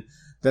prison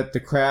that the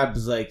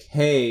crab's like,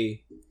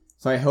 hey,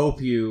 if I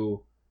help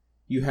you,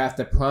 you have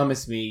to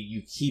promise me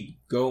you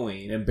keep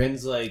going. And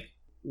Ben's like,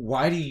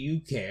 why do you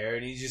care?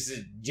 And he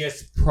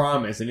just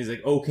promise. And he's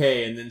like,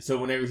 okay. And then so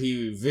whenever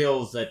he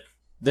reveals that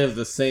they're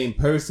the same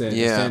person,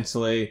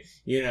 essentially,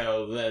 you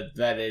know,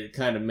 that it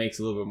kind of makes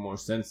a little bit more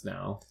sense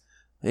now.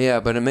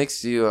 Yeah, but it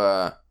makes you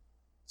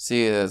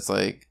see it as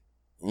like,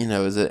 you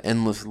know, is it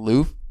endless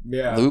loop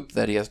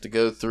that he has to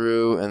go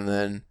through, and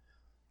then,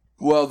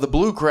 well, the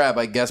blue crab,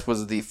 I guess,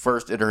 was the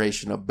first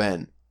iteration of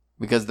Ben,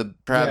 because the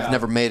crabs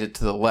never made it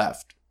to the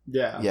left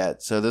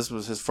yet, so this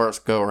was his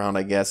first go-around,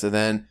 I guess, and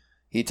then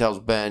he tells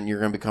Ben,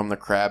 you're going to become the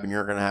crab, and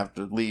you're going to have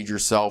to lead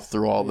yourself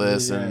through all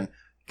this, and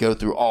go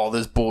through all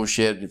this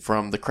bullshit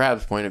from the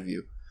crab's point of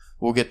view.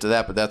 We'll get to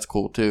that, but that's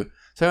cool too.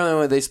 So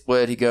anyway, they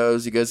split. He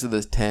goes to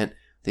this tent.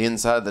 The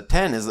inside of the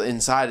tent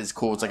is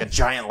cool. It's like a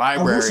giant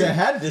library. I wish I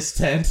had this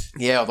tent.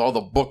 Yeah, with all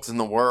the books in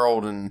the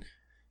world, and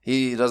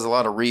he does a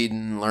lot of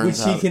reading,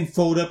 learns which he can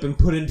fold up and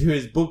put into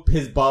his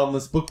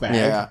bottomless book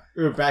bag,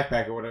 or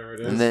backpack, or whatever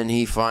it is. And then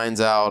he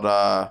finds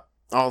out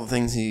all the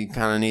things he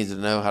kind of needs to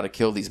know how to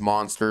kill these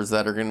monsters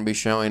that are going to be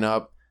showing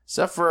up.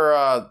 Except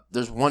for,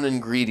 there's one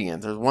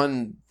ingredient.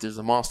 There's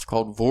a monster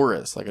called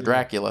Vorus, like a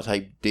Dracula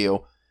type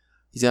deal.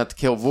 He's going to have to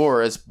kill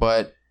Vorus,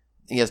 but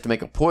he has to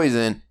make a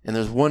poison, and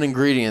there's one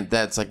ingredient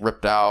that's, like,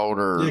 ripped out,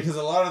 or... Yeah, because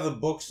a lot of the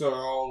books are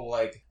all,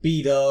 like,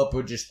 beat up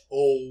or just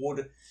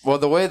old. Well,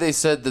 the way they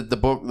said that the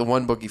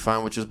one book you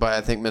find, which is by,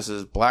 I think,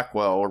 Mrs.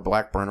 Blackwell, or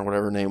Blackburn, or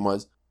whatever her name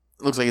was,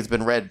 it looks like it's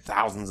been read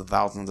thousands and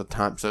thousands of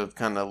times, so it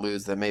kind of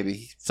alludes that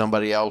maybe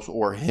somebody else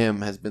or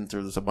him has been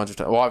through this a bunch of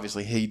times. Well,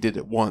 obviously, he did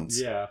it once.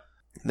 Yeah.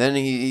 Then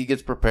he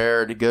gets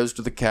prepared. He goes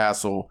to the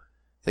castle.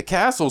 The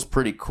castle's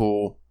pretty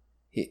cool.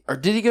 Or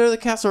did he go to the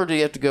castle, or did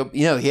he have to go?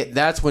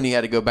 That's when he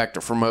had to go back to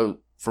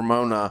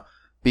Fremona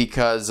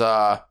because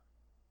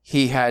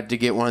he had to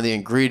get one of the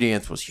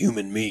ingredients was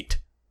human meat.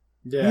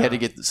 Yeah. He had to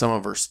get some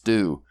of her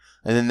stew.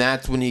 And then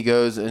that's when he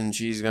goes and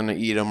she's going to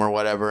eat him or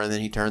whatever. And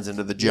then he turns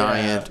into the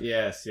giant.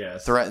 Yeah.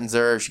 Yes. Threatens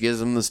her. She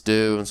gives him the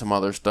stew and some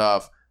other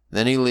stuff.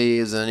 Then he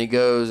leaves and he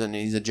goes and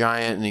he's a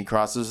giant and he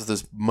crosses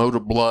this moat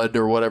of blood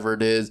or whatever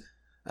it is.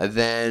 And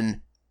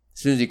then as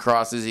soon as he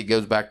crosses, he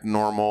goes back to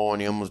normal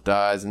and he almost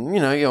dies. And,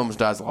 he almost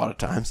dies a lot of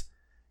times.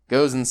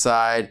 Goes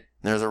inside.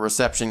 And there's a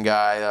reception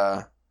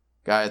guy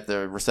at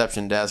the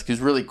reception desk who's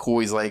really cool.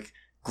 He's like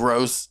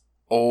gross.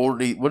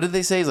 Old, what did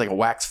they say? He's like a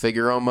wax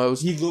figure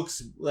almost. He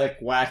looks like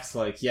wax,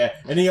 yeah.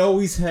 And he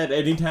always had,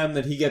 anytime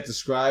that he got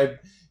described,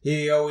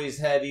 he always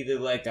had either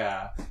like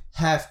a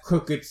half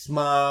crooked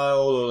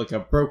smile or like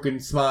a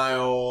broken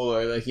smile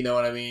or like, you know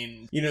what I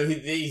mean?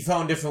 He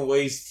found different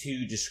ways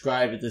to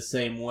describe it the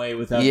same way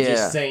without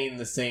just saying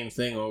the same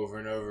thing over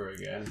and over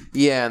again.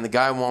 Yeah, and the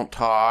guy won't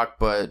talk,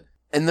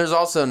 and there's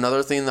also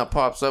another thing that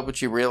pops up,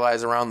 which you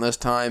realize around this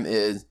time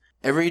is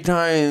every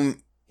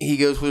time he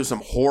goes through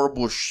some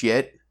horrible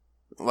shit,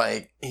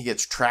 like he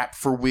gets trapped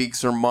for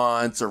weeks or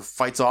months or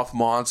fights off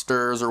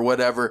monsters or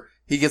whatever,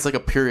 he gets like a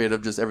period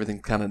of just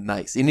everything kind of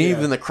nice. And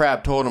even the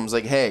crab told him, was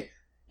like, hey,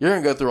 you're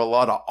going to go through a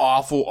lot of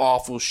awful,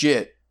 awful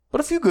shit,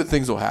 but a few good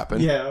things will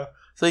happen. Yeah.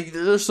 It's like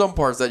there's some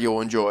parts that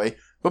you'll enjoy,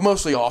 but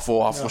mostly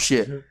awful, awful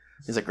shit.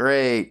 He's like,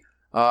 great.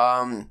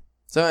 So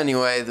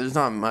anyway, there's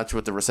not much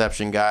with the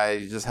reception guy.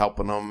 He's just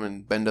helping him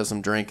and Ben does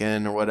some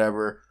drinking or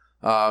whatever.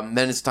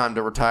 Then it's time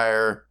to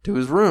retire to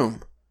his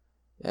room.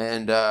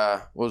 And,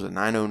 what was it,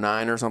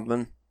 909 or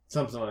something?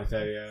 Something like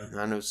that, yeah.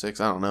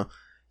 906, I don't know.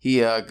 He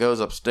goes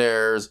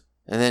upstairs,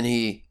 and then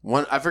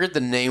I forget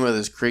the name of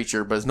this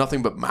creature, but it's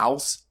nothing but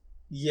mouths.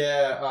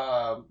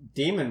 Yeah,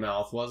 demon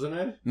mouth, wasn't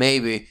it?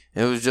 Maybe.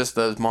 It was just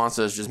those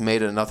monsters just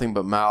made of nothing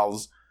but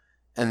mouths.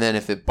 And then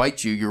if it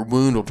bites you, your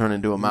wound will turn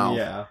into a mouth.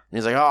 Yeah. And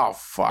he's like, oh,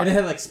 fuck. And it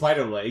had, like,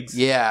 spider legs.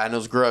 Yeah, and it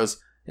was gross.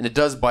 And it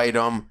does bite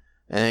him,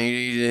 and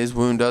his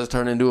wound does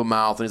turn into a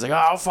mouth. And he's like,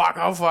 oh,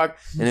 fuck.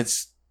 And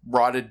it's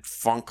rotted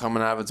funk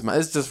coming out of its mouth.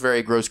 It's just a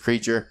very gross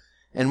creature.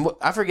 And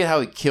I forget how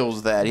he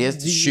kills that. He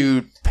has to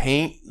shoot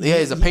paint. Yeah, he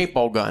has a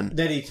paintball gun.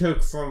 That he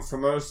took from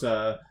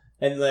Formosa.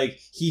 And, like,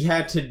 he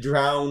had to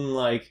drown,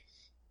 like,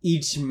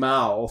 each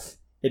mouth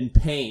in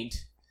paint.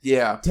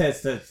 Yeah. He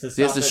has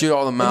to shoot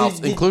all the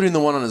mouths, including the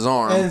one on his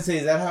arm. And say,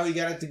 is that how he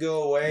got it to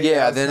go away?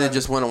 Yeah, then it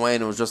just went away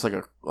and it was just like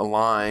a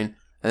line.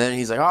 And then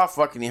he's like, oh,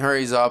 fuck. And he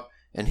hurries up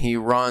and he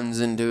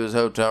runs into his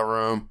hotel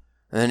room.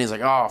 And then he's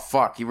like, oh,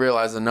 fuck. He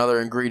realized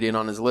another ingredient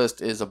on his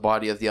list is a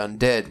body of the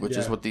undead, which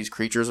is what these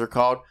creatures are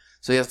called.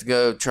 So he has to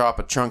go chop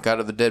a chunk out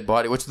of the dead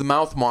body, which the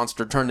mouth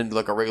monster turned into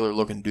like a regular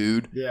looking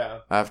dude. Yeah.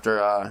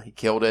 After he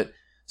killed it.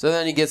 So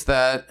then he gets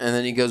that, and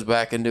then he goes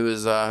back into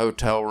his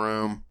hotel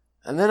room.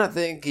 And then I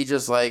think he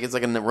just like, it's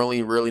like a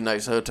really, really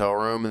nice hotel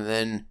room. And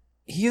then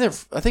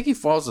I think he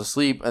falls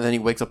asleep, and then he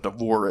wakes up to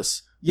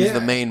Vorus. He's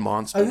the main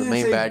monster, the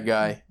main bad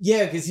guy.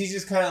 Yeah, because he's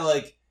just kind of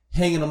like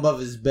hanging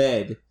above his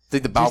bed. I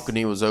think the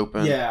balcony was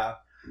open. Yeah.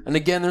 And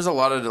again, there's a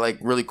lot of like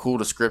really cool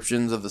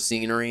descriptions of the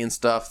scenery and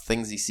stuff,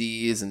 things he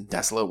sees and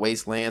desolate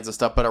wastelands and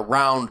stuff. But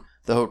around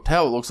the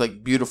hotel, it looks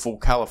like beautiful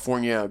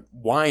California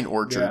wine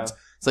orchards. Yeah.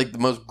 It's like the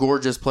most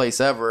gorgeous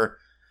place ever.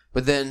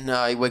 But then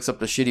he wakes up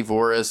to shitty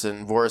Vorus,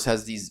 and Vorus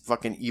has these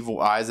fucking evil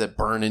eyes that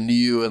burn into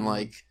you and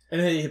like... And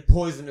then he had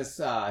poisonous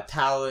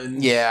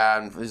talons. Yeah,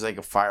 and he's like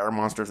a fire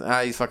monster.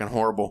 He's fucking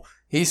horrible.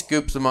 He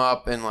scoops him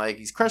up and like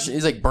he's crushing.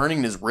 He's like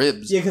burning his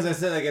ribs. Yeah, because I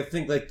said like I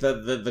think like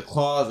the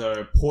claws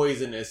are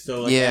poisonous,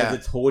 so like as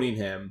it's holding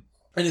him,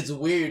 and it's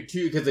weird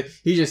too because like,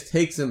 he just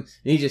takes him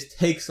and he just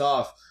takes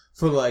off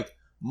for like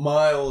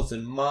miles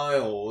and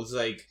miles,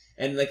 like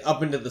and like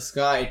up into the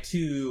sky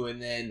too,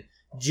 and then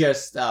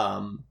just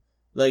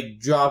like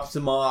drops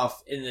him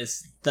off in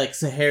this like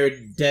Sahara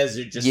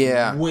desert, just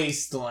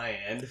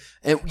wasteland.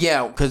 And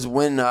yeah, because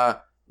when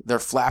they're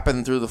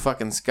flapping through the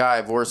fucking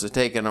sky, Vorus is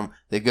taking them.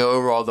 They go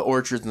over all the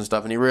orchards and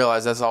stuff, and he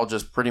realizes that's all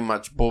just pretty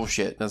much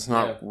bullshit. That's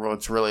not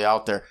what's really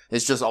out there.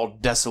 It's just all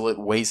desolate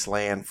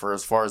wasteland for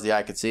as far as the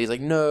eye could see. He's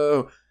like,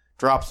 no,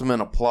 drops them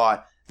in a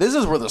plot. This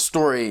is where the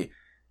story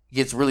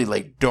gets really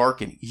like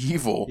dark and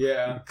evil.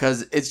 Yeah.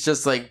 Because it's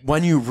just like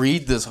when you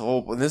read this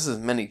whole, and this is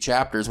many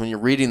chapters, when you're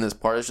reading this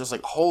part, it's just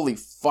like, holy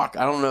fuck.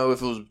 I don't know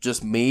if it was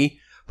just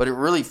me, but it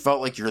really felt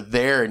like you're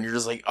there and you're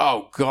just like,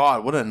 oh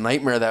God, what a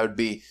nightmare that would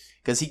be.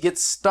 Because he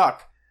gets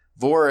stuck.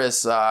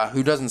 Vorus,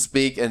 who doesn't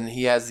speak, and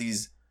he has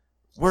these,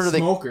 what are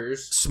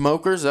Smokers.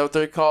 Smokers, is that what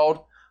they're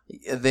called?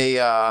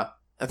 They, I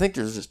think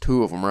there's just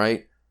two of them,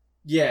 right?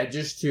 Yeah,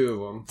 just two of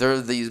them.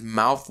 They're these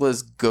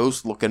mouthless,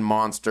 ghost-looking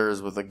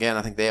monsters with, again,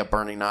 I think they have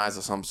burning eyes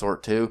of some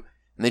sort, too.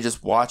 And they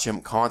just watch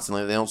him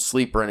constantly. They don't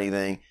sleep or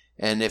anything.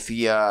 And if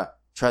he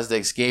tries to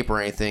escape or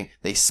anything,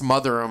 they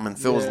smother him and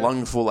fill his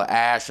lungs full of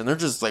ash, and they're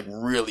just like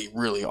really,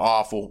 really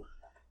awful.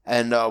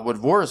 And what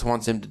Vorus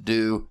wants him to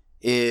do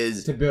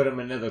is to build him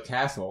another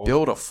castle.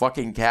 Build a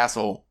fucking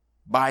castle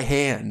by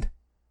hand.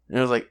 And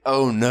it was like,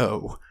 oh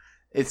no.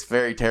 It's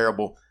very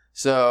terrible.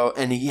 So,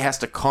 and he has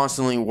to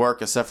constantly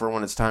work except for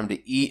when it's time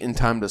to eat and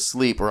time to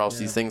sleep, or else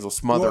these things will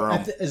smother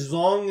him. As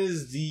long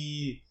as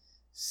the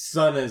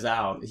sun is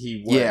out,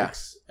 he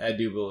works, I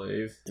do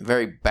believe.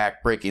 Very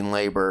back-breaking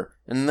labor.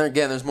 And then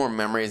again, there's more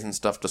memories and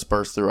stuff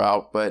dispersed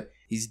throughout, but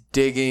he's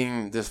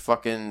digging this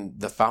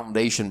the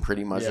foundation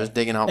pretty much. Just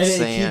digging out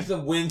sand. The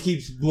wind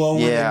keeps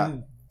blowing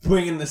and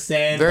bringing the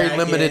sand Very back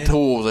limited in.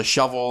 tools, a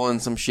shovel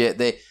and some shit.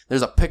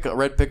 There's a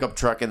red pickup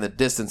truck in the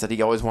distance that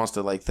he always wants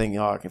to like think,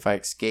 oh, if I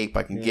escape,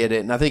 I can get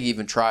it. And I think he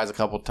even tries a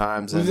couple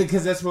times.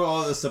 Because that's where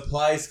all the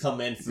supplies come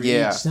in for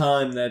each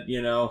time that,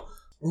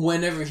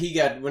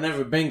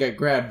 whenever Ben got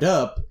grabbed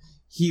up,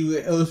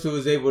 he also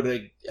was able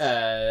to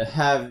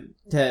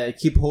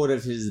keep hold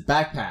of his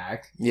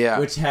backpack,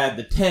 which had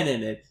the tent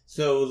in it.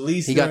 So at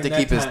least he got to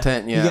keep his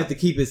tent. He got to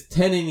keep his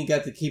tent, and he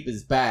got to keep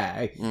his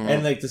bag.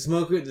 And like the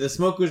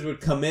smokers would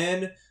come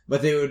in,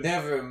 but they would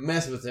never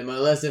mess with him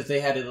unless if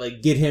they had to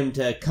like get him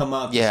to come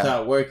out to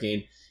start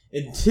working.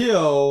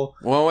 Well,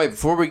 wait,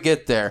 before we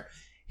get there,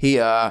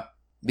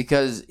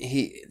 because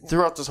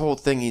throughout this whole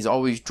thing, he's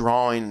always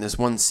drawing this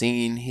one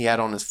scene he had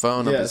on his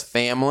phone of his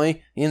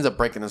family. He ends up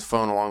breaking his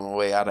phone along the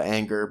way out of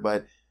anger,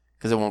 but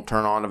because it won't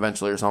turn on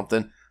eventually or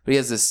something. But he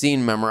has this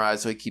scene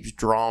memorized, so he keeps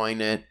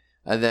drawing it.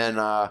 And then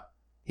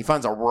he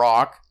finds a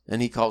rock,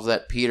 and he calls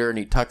that Peter, and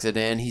he tucks it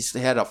in. He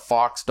had a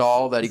fox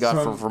doll that he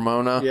got from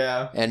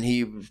Vermona, and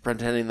he was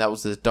pretending that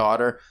was his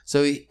daughter.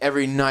 So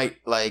every night,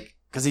 like,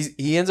 because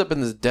he ends up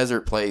in this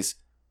desert place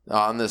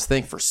on this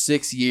thing for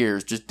 6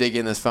 years, just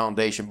digging this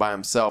foundation by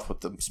himself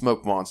with the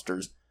smoke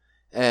monsters.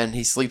 And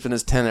he sleeps in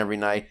his tent every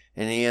night,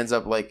 and he ends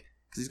up like,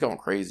 because he's going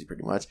crazy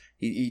pretty much.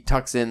 He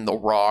tucks in the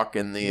rock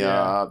and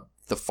the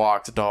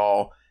fox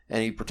doll.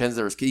 And he pretends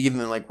they're his kids. He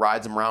even like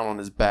rides them around on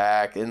his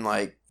back, and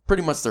like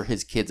pretty much they're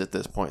his kids at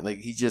this point.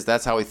 Like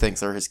that's how he thinks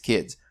they're his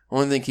kids.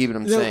 Only thing keeping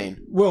him sane.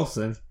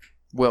 Wilson,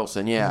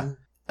 yeah.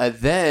 And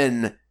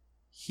then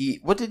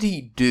what did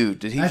he do?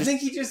 I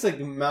think he just like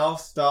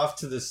mouthed off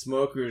to the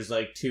smokers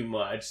like too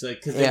much,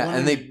 like because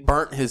they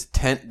burnt his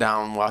tent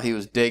down while he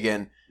was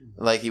digging.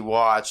 Like he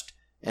watched,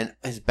 and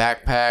his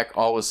backpack,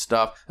 all his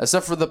stuff,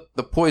 except for the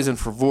poison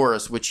for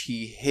Vorus, which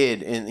he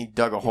hid, and he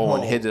dug a hole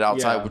and hid it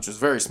outside, which was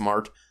very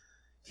smart.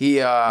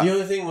 The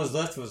only thing was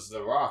left was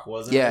the rock,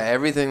 wasn't it? Yeah,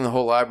 everything, the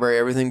whole library,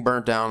 everything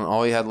burnt down.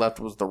 All he had left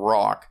was the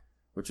rock,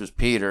 which was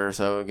Peter.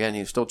 So again, he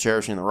was still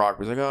cherishing the rock. He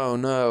was like, oh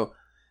no.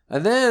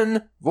 And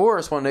then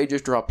Vorus one day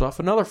just dropped off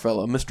another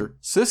fellow, Mr.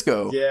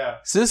 Cisco. Yeah.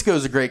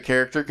 Cisco's a great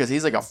character because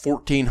he's like a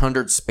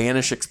 1400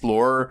 Spanish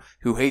explorer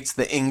who hates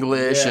the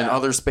English and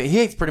other He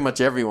hates pretty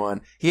much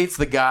everyone. He hates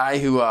the guy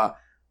who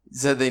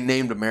said they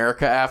named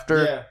America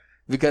after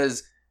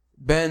because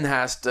Ben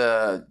has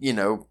to,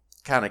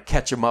 kind of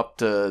catch him up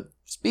to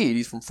speed.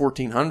 He's from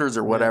 1400s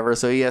or whatever,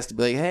 so he has to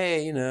be like,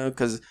 hey,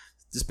 because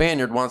the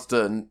Spaniard wants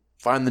to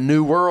find the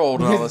new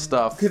world and all this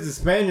stuff. Because the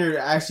Spaniard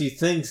actually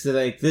thinks that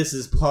like this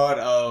is part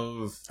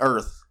of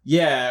Earth.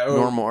 Yeah.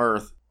 Normal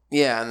Earth.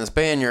 Yeah, and the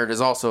Spaniard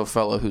is also a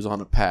fellow who's on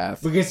a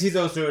path. Because he's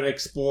also an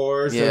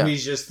explorer, so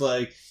he's just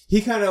like,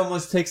 he kind of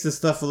almost takes the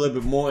stuff a little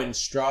bit more in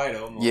stride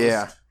almost.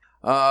 Yeah.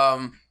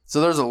 So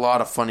there's a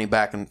lot of funny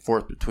back and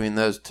forth between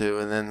those two,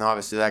 and then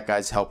obviously that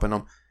guy's helping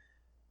him.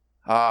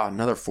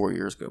 Another 4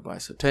 years go by,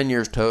 so 10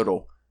 years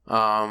total.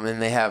 And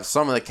they have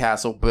some of the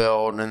castle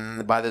built,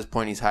 and by this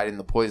point he's hiding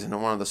the poison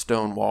in one of the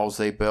stone walls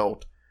they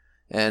built.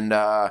 And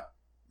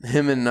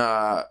him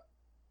and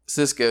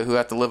Cisco, who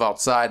have to live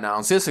outside now,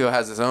 and Cisco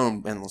has his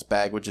own endless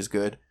bag, which is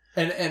good.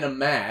 And a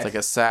mat. It's like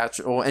a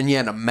satchel, and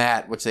and a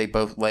mat, which they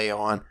both lay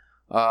on.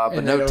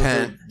 But no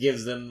tent.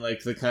 Gives them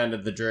like the kind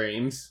of the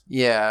dreams.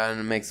 Yeah,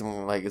 and it makes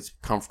them like it's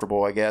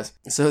comfortable, I guess.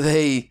 So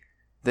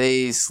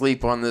they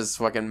sleep on this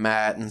fucking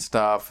mat and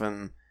stuff,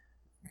 and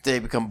they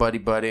become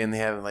buddy, and they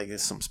have like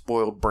some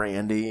spoiled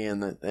brandy,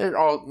 and they're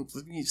all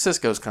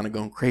Cisco's kind of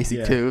going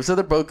crazy too. So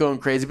they're both going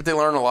crazy, but they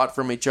learn a lot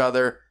from each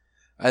other.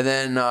 And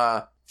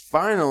then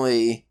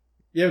finally,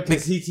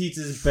 because he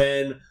teaches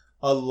Ben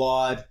a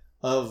lot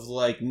of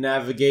like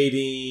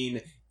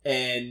navigating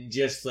and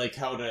just like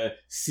how to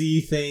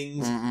see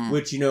things,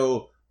 which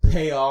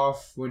pay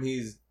off when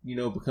he's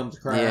becomes a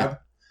crab.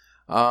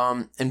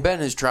 Yeah. And Ben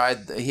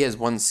he has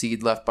one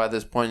seed left by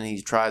this point, and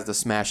he tries to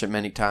smash it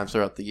many times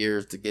throughout the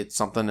years to get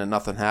something, and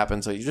nothing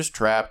happens, so he's just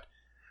trapped.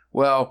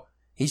 Well,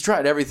 he's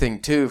tried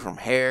everything too, from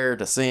hair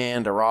to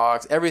sand to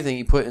rocks, everything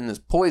he put in this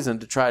poison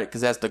to try it,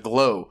 because it has to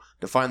glow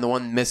to find the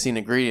one missing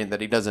ingredient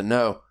that he doesn't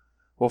know.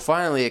 Well,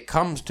 finally it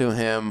comes to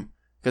him,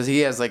 because he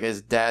has like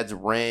his dad's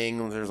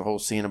ring, there's a whole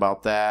scene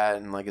about that,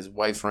 and like his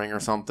wife's ring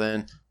or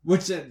something.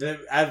 Which,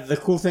 the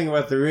cool thing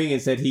about the ring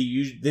is that he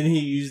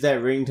used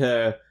that ring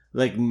to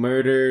like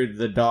murder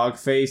the dog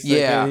face,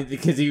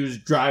 because he was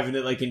driving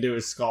it like into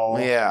his skull.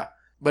 Yeah,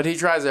 But he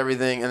tries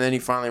everything, and then he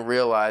finally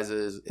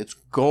realizes it's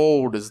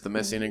gold is the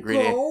missing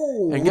ingredient.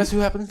 Gold. And guess who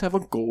happens to have a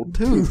gold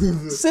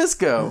tooth?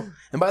 Cisco.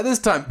 And by this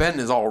time, Ben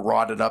is all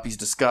rotted up. He's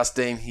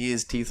disgusting.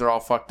 His teeth are all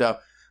fucked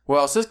up.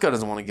 Well, Cisco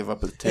doesn't want to give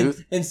up his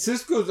tooth. And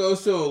Cisco's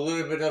also a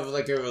little bit of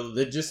like a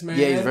religious man.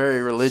 Yeah, he's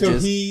very religious. So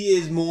he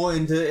is more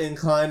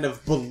inclined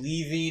of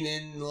believing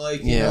in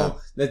like, you know,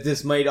 that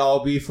this might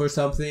all be for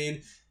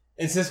something.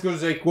 And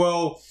Cisco's like,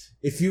 well,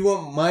 if you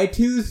want my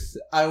tooth,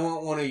 I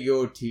want one of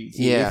your teeth.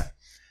 Yeah.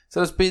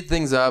 So to speed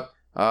things up,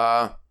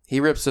 he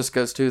rips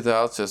Cisco's tooth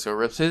out. Cisco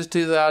rips his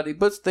tooth out. They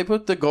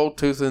put the gold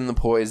tooth in the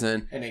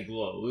poison. And it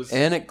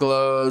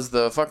glows.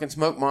 The fucking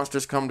smoke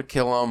monsters come to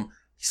kill him.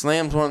 He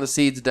slams one of the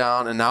seeds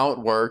down, and now it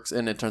works,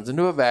 and it turns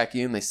into a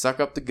vacuum. They suck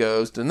up the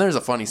ghost, and there's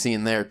a funny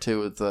scene there,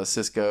 too, with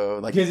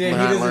Cisco. Like, he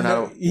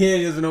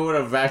doesn't know what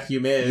a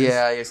vacuum is.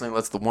 Yeah, he accidentally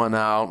lets the one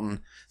out. And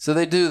so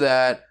they do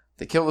that.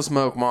 They kill the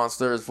smoke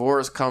monsters.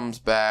 Voris comes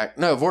back.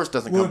 No, Voris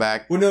doesn't come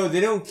back. Well, no, they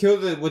don't kill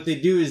what they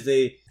do is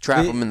they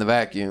trap him in the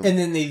vacuum. And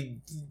then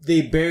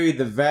they bury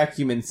the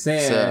vacuum in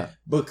sand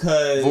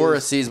because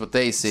Voris sees what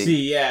they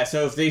see.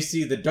 So if they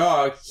see the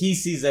dark, he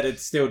sees that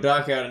it's still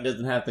dark out and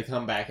doesn't have to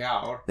come back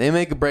out. They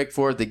make a break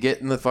for it. They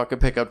get in the fucking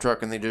pickup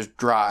truck and they just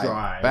drive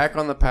back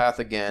on the path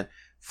again.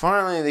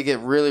 Finally, they get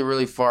really,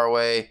 really far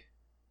away.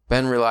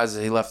 Ben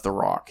realizes he left the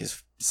rock.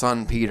 His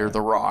son, Peter,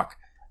 the rock,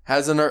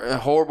 has a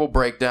horrible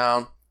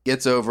breakdown.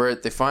 Gets over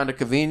it. They find a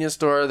convenience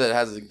store that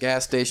has a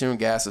gas station where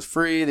gas is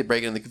free. They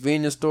break into the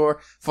convenience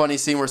store. Funny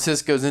scene where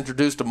Cisco's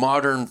introduced to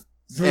modern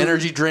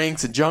energy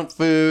drinks and junk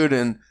food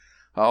and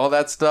all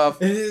that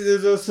stuff. And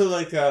there's also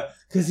like,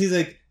 because he's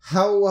like,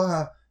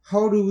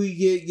 how do we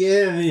get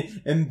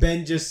in? And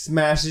Ben just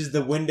smashes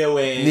the window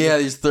in. Yeah,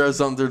 he just throws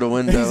something through the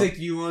window. And he's like,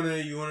 you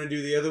wanna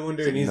do the other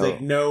window? And he's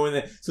like, no.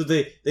 And so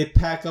they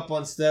pack up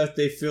on stuff.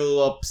 They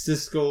fill up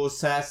Cisco's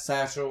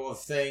satchel of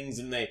things,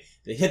 and they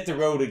hit the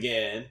road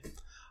again.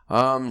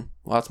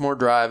 Lots more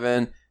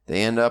driving.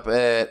 They end up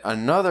at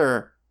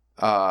another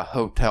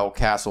hotel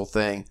castle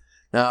thing.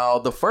 Now,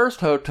 the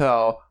first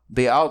hotel,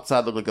 the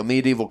outside looked like a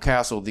medieval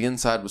castle. The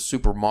inside was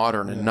super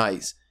modern and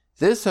nice.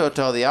 This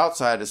hotel, the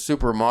outside is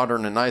super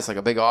modern and nice, like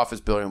a big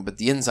office building, but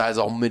the inside is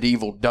all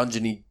medieval,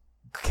 dungeony,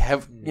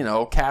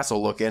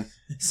 castle looking.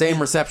 Same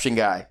reception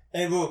guy.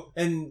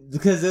 And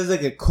because there's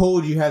like a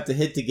code you have to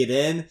hit to get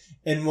in,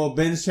 and while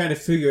Ben's trying to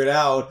figure it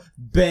out,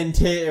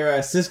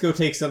 Cisco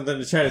takes something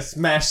to try to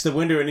smash the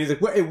window, and he's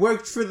like, "Well, it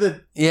worked for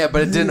the..." Yeah,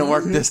 but it didn't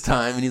work this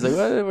time, and he's like,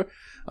 "Whatever."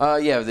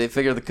 They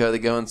figure the code, they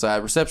go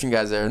inside, reception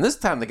guy's there, and this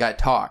time the guy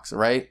talks,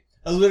 right?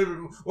 A little bit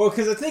more. Well,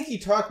 because I think he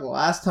talked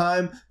last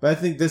time, but I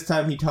think this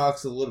time he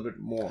talks a little bit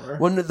more.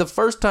 When the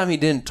first time he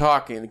didn't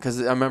talk, because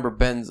I remember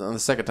on the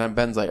second time,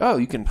 Ben's like, "Oh,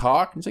 you can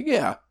talk?" He's like,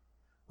 "Yeah."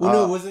 Well,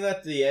 no, wasn't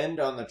that the end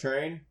on the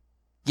train?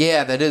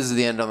 Yeah, that is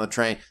the end on the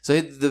train. So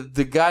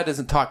the guy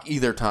doesn't talk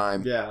either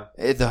time. Yeah.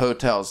 At the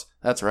hotels.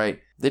 That's right.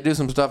 They do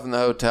some stuff in the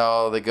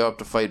hotel. They go up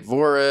to fight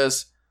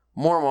Voris.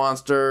 More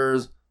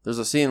monsters. There's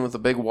a scene with a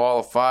big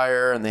wall of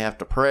fire, and they have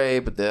to pray,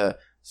 but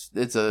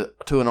it's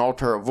to an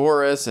altar of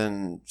Voris,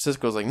 and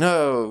Cisco's like,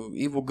 "No,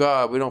 evil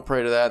god, we don't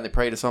pray to that," and they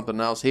pray to something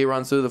else. He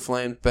runs through the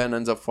flames. Ben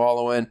ends up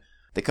following.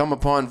 They come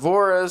upon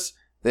Voris.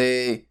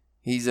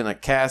 He's in a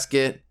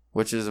casket,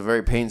 which is a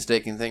very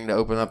painstaking thing to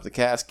open up the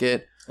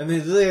casket. And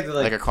they literally have to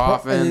like a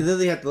coffin. And they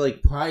literally have to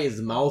pry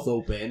his mouth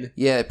open.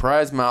 Yeah, they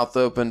pry his mouth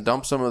open,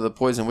 dump some of the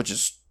poison, which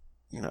is,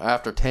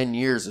 after 10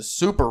 years, is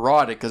super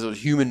rotted because it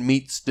was human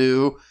meat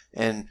stew,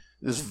 and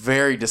it was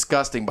very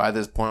disgusting by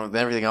this point with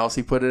everything else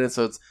he put in it.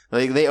 So it's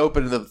like they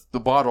open the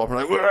bottle up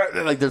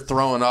and like they're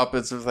throwing up.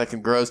 It's just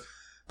fucking gross.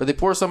 But they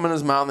pour some in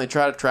his mouth and they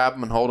try to trap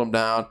him and hold him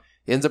down.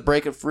 He ends up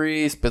breaking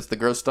free, spits the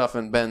gross stuff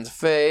in Ben's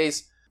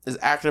face, is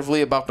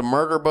actively about to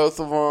murder both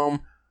of them.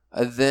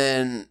 And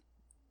then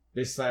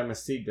they slam a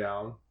seed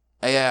down.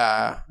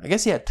 Yeah, I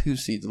guess he had 2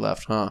 seeds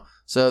left, huh?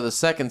 So the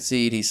second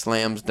seed he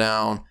slams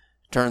down,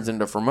 turns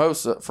into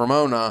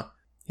Fremona.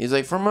 He's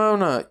like,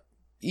 "Fremona,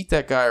 eat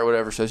that guy," or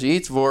whatever. So she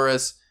eats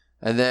Voris,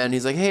 and then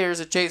he's like, "Hey, here's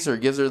a chaser."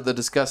 Gives her the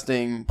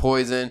disgusting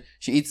poison.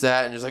 She eats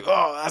that, and she's like,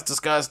 "Oh, that's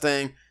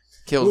disgusting."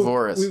 Kills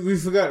Voris. We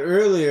forgot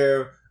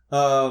earlier,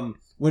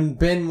 when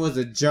Ben was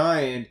a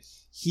giant,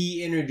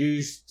 he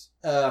introduced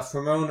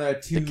Fremona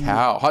to the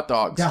cow, hot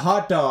dogs. The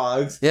hot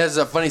dogs. Yeah, it's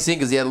a funny scene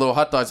because he had little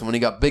hot dogs, and when he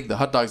got big, the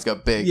hot dogs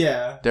got big.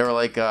 Yeah. They were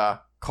like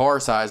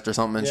car-sized or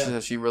something,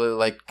 and she really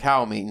liked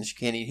cow meat, and she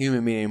can't eat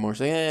human meat anymore.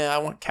 So, I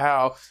want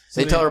cow.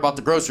 So they tell her about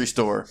the grocery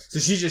store. So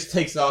she just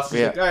takes off.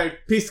 She's like, "All right,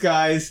 peace,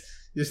 guys."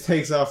 Just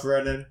takes off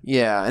running.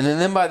 Yeah, and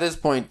then by this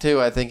point,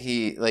 too, I think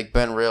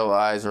Ben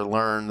realized or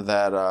learned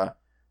that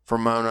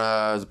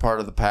Fremona is a part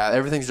of the path.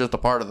 Everything's just a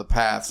part of the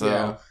path,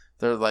 so...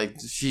 They're like,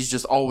 she's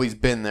just always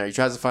been there. He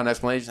tries to find an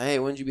explanation. "Hey,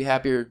 wouldn't you be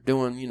happier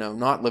doing,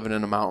 not living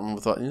in a mountain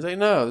with..." And he's like,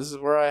 "No, this is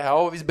where I have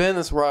always been.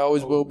 This is where I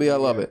always will be. I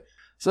love it."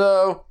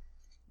 So,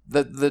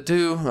 the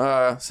two,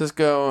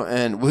 Cisco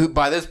and...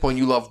 by this point,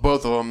 you love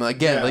both of them.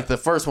 Again, like the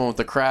first one with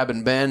the crab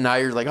and Ben. Now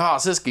you're like, "Oh,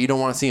 Cisco, you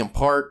don't want to see him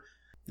part."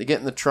 They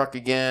get in the truck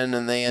again,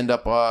 and they end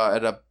up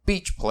at a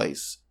beach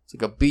place.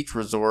 It's like a beach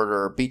resort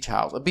or a beach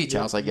house. A beach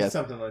house, I guess.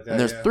 Something like that, And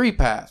there's 3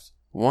 paths.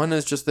 One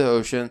is just the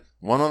ocean,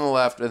 one on the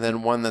left, and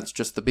then one that's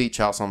just the beach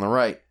house on the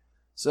right.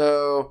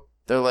 So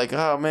they're like,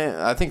 oh man,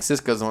 I think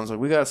Cisco's the one's like,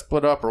 we gotta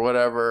split up or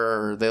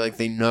whatever. Or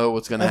they know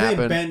what's gonna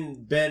happen. I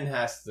think Ben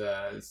has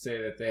to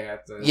say that they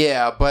have to.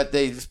 Yeah, but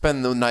they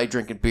spend the night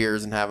drinking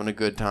beers and having a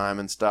good time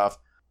and stuff.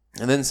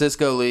 And then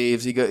Cisco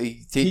leaves.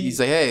 He's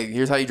like, hey,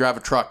 here's how you drive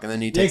a truck. And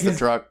then he takes the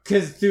truck.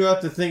 Because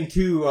throughout the thing,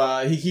 too,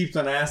 he keeps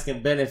on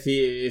asking Ben if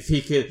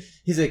he could.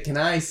 He's like, can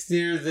I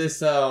steer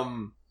this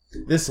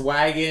this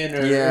wagon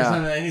or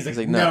something? And he's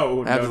like,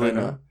 no,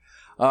 absolutely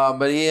not.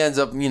 But he ends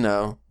up,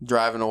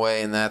 driving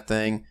away in that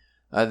thing.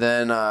 And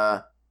then,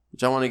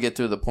 which I want to get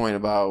to the point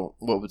about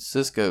what was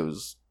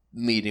Cisco's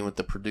meeting with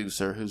the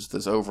producer, who's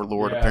this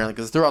overlord, apparently.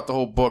 Because throughout the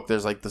whole book,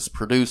 there's like this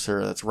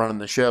producer that's running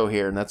the show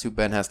here, and that's who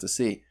Ben has to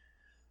see.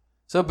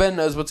 So Ben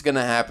knows what's going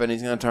to happen.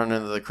 He's going to turn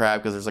into the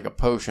crab because there's like a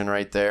potion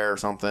right there or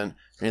something. And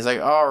he's like,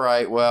 all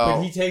right, well.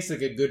 But he takes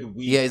like a good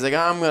week. Yeah, he's like,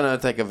 I'm going to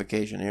take a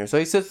vacation here. So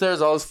he sits there,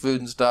 has all his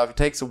food and stuff. He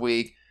takes a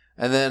week.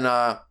 And then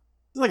there's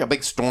like a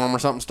big storm or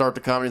something start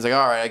to come. And he's like,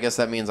 all right, I guess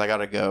that means I got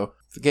to go.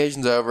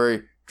 Vacation's over. He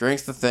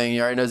drinks the thing.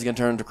 He already knows he's going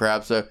to turn into a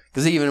crab. So,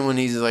 because even when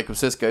he's like with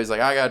Cisco, he's like,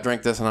 I got to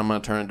drink this and I'm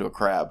going to turn into a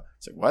crab.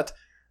 It's like, what?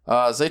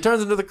 So he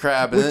turns into the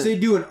crab. Which they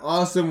do an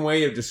awesome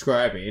way of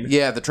describing.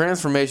 Yeah, the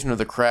transformation of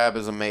the crab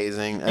is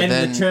amazing. And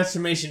then the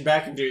transformation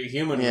back into a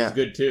human was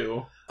good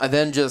too. And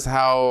then just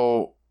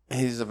how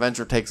his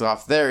adventure takes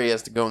off there, he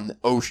has to go in the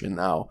ocean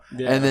now.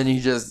 Yeah. And then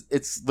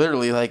it's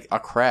literally like a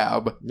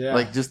crab. Yeah.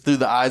 Like just through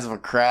the eyes of a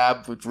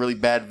crab with really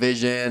bad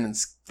vision and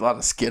a lot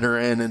of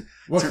skittering. And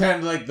what kind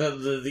of like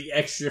the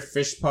extra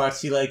fish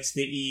pots he likes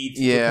to eat.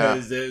 Yeah.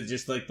 Because they're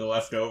just like the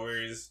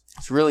leftovers.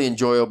 It's really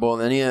enjoyable,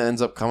 and then he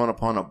ends up coming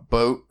upon a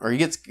boat, or he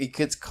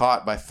gets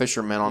caught by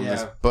fishermen on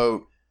this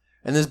boat.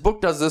 And this book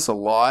does this a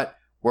lot,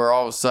 where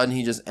all of a sudden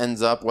he just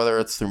ends up, whether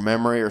it's through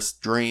memory or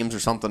dreams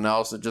or something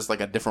else, it's just like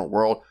a different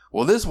world.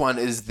 Well, this one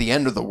is the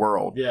end of the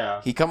world.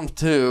 Yeah. He comes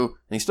to,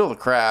 and he's still the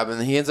crab,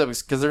 and he ends up,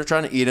 because they're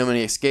trying to eat him, and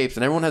he escapes,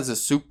 and everyone has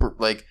this super,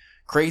 like,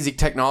 crazy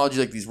technology,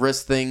 like these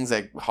wrist things,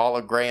 like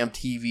hologram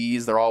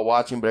TVs, they're all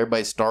watching, but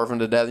everybody's starving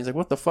to death. He's like,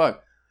 what the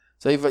fuck?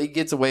 So he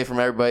gets away from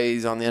everybody,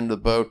 he's on the end of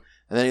the boat.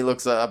 And then he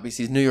looks up, he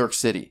sees New York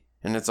City,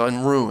 and it's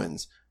in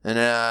ruins. And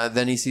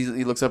then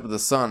he looks up at the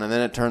sun, and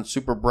then it turns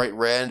super bright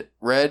red,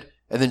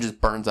 and then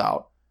just burns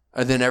out.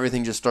 And then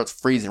everything just starts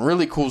freezing.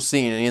 Really cool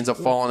scene, and he ends up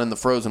falling in the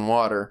frozen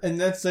water. And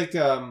that's like,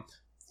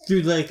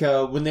 through like,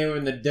 when they were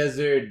in the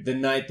desert, the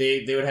night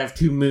they would have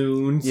 2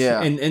 moons.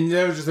 Yeah. And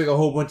there was just like a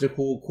whole bunch of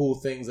cool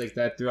things like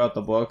that throughout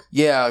the book.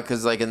 Yeah,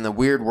 because like in the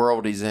weird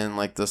world he's in,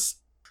 like the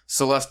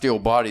celestial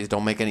bodies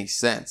don't make any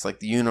sense. Like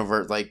the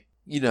universe, like,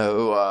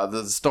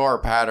 the star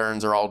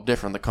patterns are all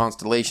different. The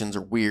constellations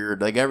are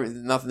weird. Like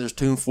there's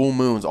 2 full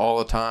moons all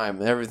the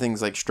time.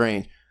 Everything's like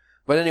strange.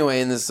 But anyway,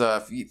 in this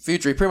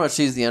future, he pretty much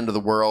sees the end of the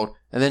world,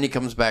 and then he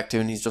comes back to,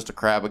 and he's just a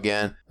crab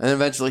again. And then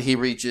eventually he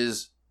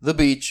reaches the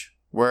beach,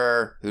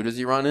 where who does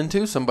he run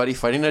into? Somebody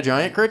fighting a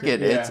giant cricket.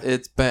 Yeah.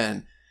 It's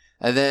Ben.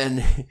 And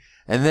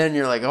then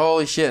you're like,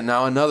 holy shit!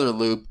 Now another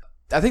loop.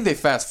 I think they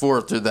fast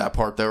forward through that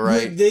part though,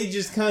 right? They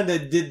just kind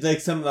of did like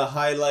some of the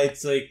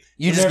highlights, like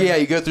you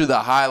go through the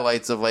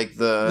highlights of like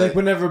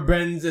whenever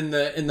Ben's in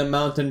the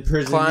mountain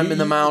prison, climbing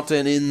the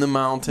mountain, in the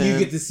mountain, you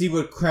get to see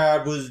what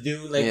Crab was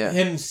doing, like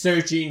him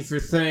searching for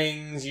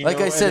things. Like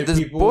I said,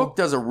 this book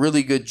does a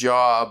really good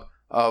job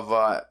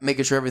of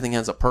making sure everything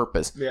has a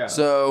purpose. Yeah.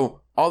 So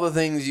all the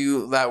things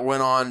that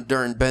went on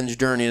during Ben's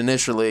journey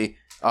initially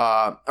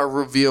are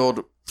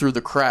revealed through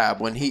the crab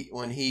when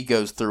he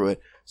goes through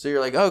it. So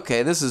you're like,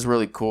 okay, this is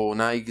really cool.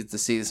 Now you get to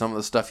see some of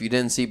the stuff you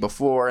didn't see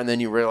before, and then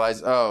you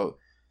realize, oh,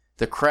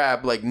 the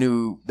crab like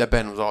knew that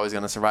Ben was always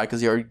going to survive because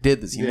he already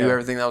did this. He knew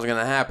everything that was going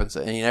to happen.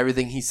 So, and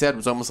everything he said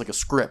was almost like a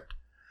script.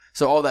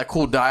 So all that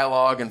cool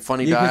dialogue and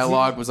funny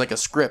dialogue was like a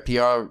script.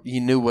 He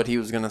knew what he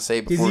was going to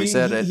say before he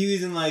said it. He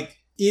was in like,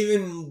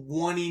 even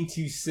wanting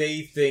to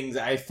say things,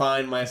 I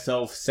find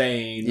myself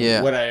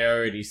saying what I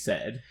already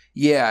said.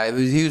 Yeah,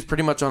 he was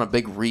pretty much on a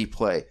big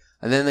replay.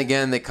 And then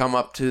again, they come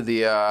up to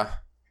the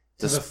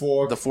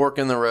fork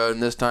in the road,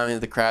 and this time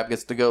the crab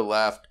gets to go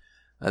left,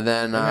 and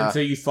then so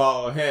you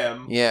follow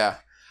him. Yeah.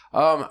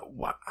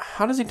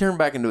 How does he turn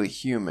back into a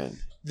human?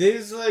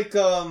 There's like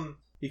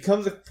he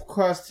comes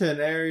across to an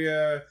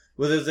area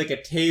where there's like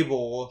a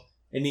table,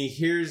 and he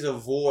hears a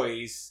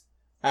voice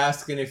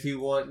asking if do you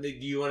want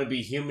to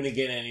be human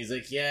again, and he's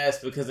like,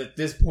 yes, because at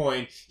this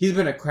point he's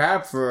been a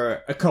crab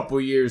for a couple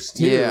years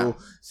too. Yeah.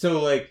 So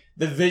like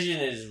the vision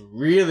is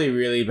really,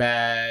 really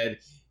bad.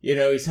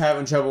 He's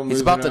having trouble moving.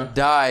 He's about to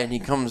die, and he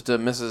comes to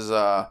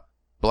Mrs.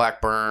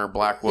 Blackburn or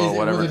Blackwell,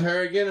 whatever. Was it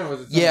her again, or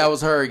was it? Yeah, it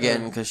was her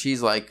again, because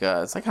she's like,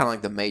 it's like kind of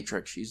like the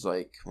Matrix. She's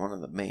like one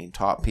of the main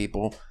top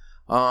people.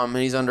 And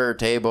he's under her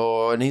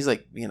table, and he's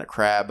like being a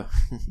crab,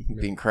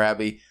 being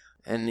crabby,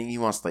 and he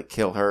wants to like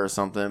kill her or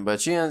something.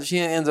 But she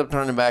ends up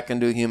turning back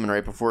into a human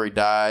right before he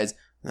dies.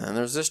 And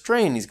there's this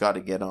train he's got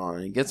to get on.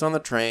 And he gets on the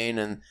train,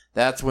 and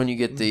that's when you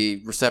get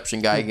the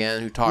reception guy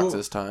again who talks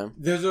this time.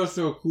 There's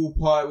also a cool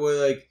part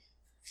where like,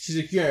 she's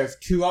like, you have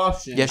two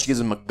options. Yeah, she gives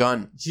him a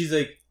gun. She's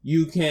like,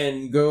 you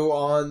can go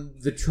on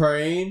the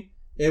train.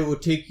 It will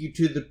take you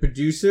to the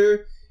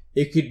producer.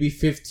 It could be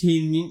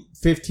 15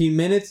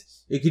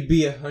 minutes. It could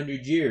be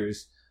 100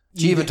 years.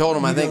 She even told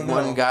him, I think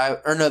one guy,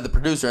 or no, the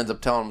producer ends up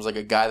telling him it was like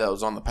a guy that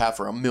was on the path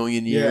for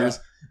 1,000,000 years.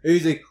 Yeah.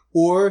 He's like,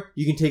 or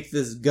you can take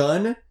this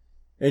gun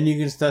and you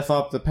can step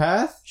up the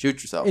path.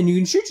 Shoot yourself. And you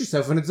can shoot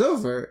yourself when it's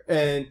over.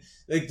 And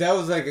like that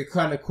was like a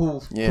kind of cool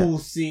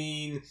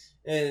scene.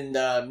 And,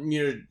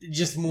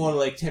 just more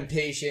like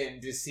temptation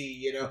to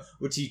see,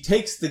 which he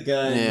takes the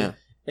gun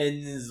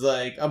and is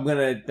like,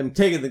 I'm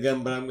taking the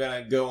gun, but I'm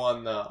going to go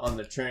on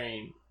the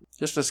train.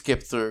 Just to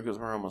skip through, because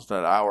we're almost at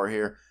an hour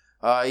here.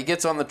 He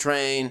gets on the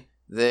train.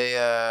 He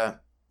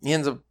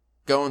ends up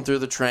going through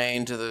the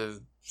train to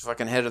the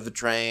fucking head of the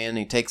train.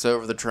 He takes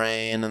over the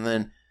train, and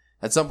then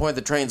at some point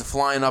the train's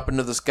flying up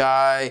into the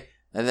sky,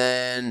 and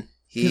then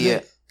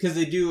because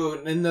they do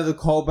another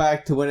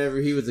callback to whenever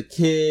he was a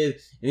kid,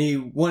 and he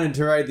wanted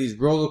to ride these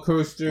roller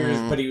coasters,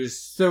 but he was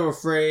so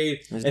afraid.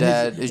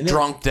 His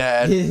drunk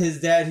dad.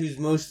 His dad, who's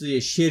mostly a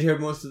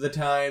shithead most of the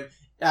time,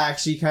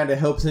 actually kind of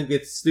helps him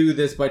get through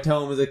this by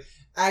telling him, like,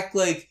 act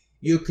like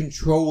you're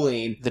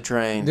controlling the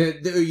train, or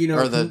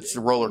the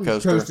roller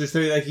coaster. So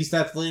like he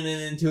starts leaning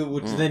into it,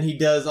 which then he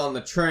does on the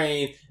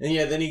train, and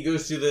then he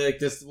goes through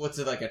this what's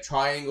it, like a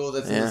triangle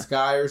that's in the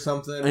sky or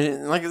something.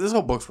 And like this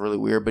whole book's really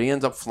weird, but he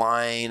ends up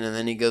flying, and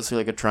then he goes through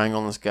like a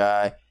triangle in the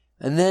sky,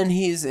 and then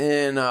he's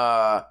in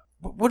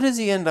what does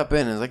he end up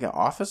in? Is like an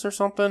office or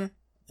something?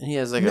 And he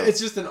has like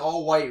it's just an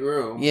all white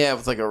room. Yeah,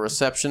 with like a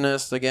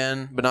receptionist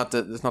again, but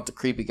it's not the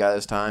creepy guy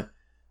this time.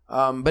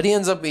 But he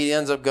ends up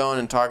going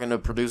and talking to a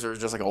producer,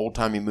 just like an old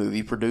timey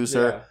movie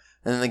producer,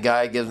 and then the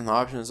guy gives him the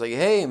option. It's like,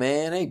 hey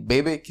man, hey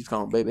baby, keeps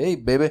calling him baby, hey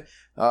baby.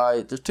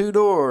 There's two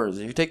doors.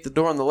 If you take the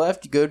door on the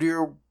left, you go to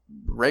your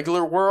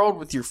regular world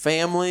with your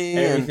family.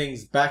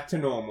 Everything's back to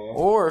normal.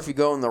 Or if you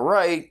go on the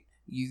right,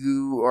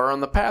 you are on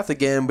the path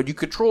again, but you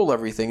control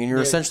everything, and you're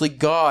essentially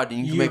God,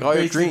 and you can make all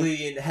your dreams.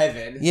 Basically in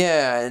heaven.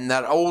 Yeah, and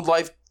that old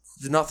life,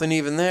 there's nothing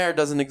even there,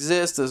 doesn't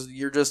exist.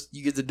 You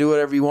get to do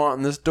whatever you want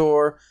in this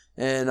door.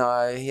 And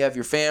you have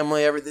your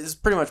family, everything. This is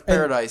pretty much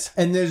paradise.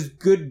 And there's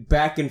good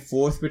back and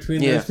forth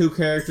between those two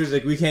characters.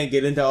 Like, we can't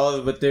get into all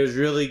of it, but there's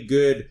really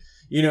good,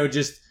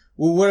 just,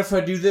 well, what if I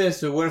do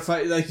this? Or what if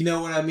I, like, you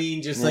know what I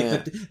mean? Just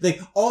like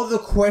all the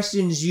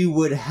questions you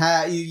would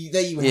have,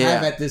 that you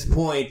have at this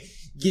point,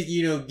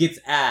 gets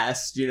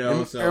asked,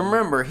 And so.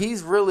 remember,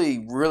 he's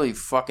really, really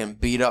fucking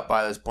beat up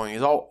by this point.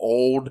 He's all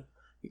old,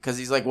 because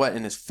he's like,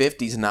 in his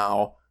 50s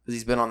now. Because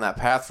he's been on that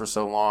path for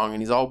so long,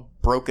 and he's all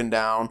broken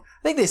down.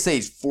 I think they say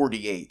he's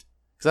 48.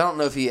 Because I don't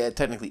know if he had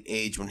technically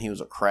aged when he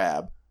was a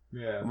crab.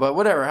 Yeah. But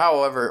whatever,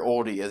 however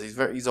old he is,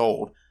 he's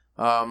old.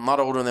 A lot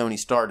older than when he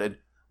started.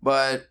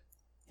 But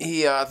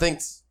he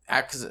thinks,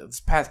 because this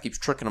path keeps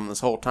tricking him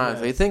this whole time,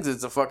 so he thinks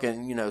it's a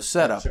fucking,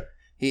 setup. Sure.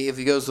 If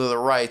he goes to the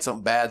right,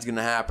 something bad's going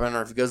to happen.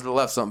 Or if he goes to the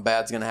left, something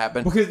bad's going to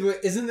happen. Because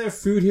isn't there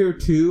food here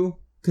too?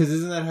 Because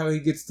isn't that how he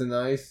gets the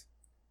knife?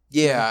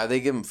 Yeah, they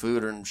give him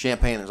food and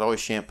champagne. There's always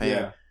champagne.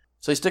 Yeah.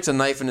 So he sticks a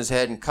knife in his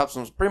head and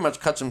pretty much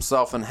cuts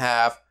himself in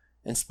half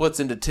and splits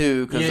into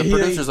two because the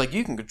producer's like,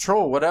 you can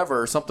control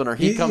whatever or something. Or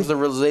he comes to the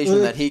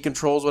realization that he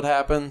controls what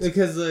happens.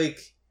 Because,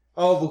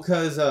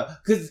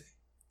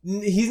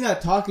 he's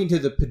not talking to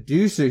the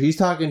producer. He's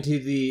talking to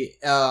the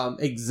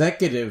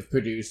executive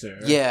producer.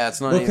 Yeah,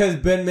 it's not because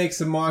Ben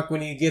makes a mark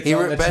when he gets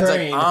on the Ben's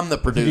train. like, I'm the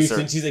producer.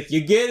 And she's like,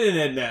 you're getting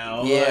it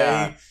now.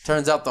 Yeah.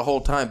 Turns out the whole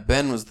time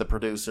Ben was the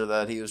producer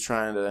that he was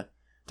trying to...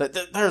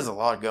 There's a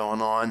lot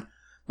going on.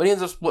 But he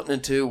ends up splitting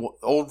in two.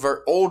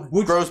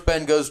 Gross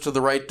Ben goes to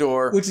the right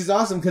door. Which is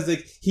awesome because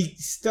he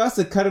starts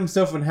to cut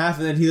himself in half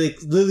and then he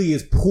literally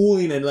is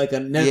pulling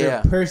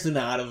another person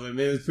out of him.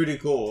 It was pretty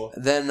cool.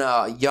 Then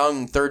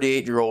young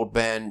 38-year-old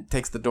Ben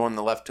takes the door on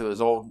the left to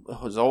his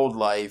old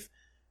life.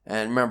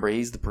 And remember,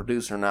 he's the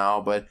producer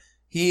now. But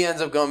he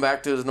ends up going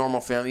back to his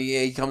normal family.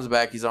 Yeah, he comes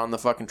back. He's on the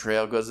fucking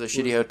trail. Goes to the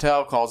shitty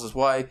hotel. Calls his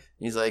wife.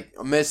 He's like,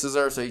 misses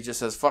her. So he just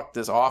says, fuck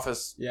this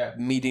office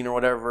meeting or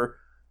whatever.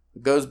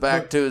 Goes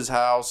back to his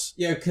house.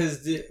 Yeah, because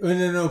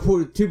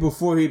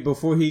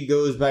before he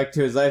goes back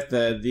to his life,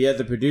 the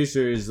other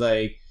producer is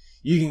like,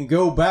 you can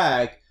go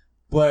back,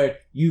 but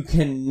you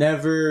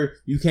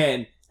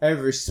can't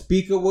ever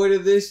speak a word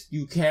of this.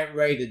 You can't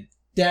write it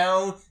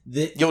down.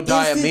 You'll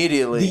die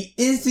immediately. The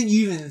instant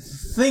you even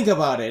think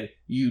about it,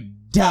 you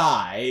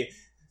die.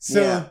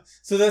 So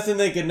that's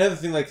another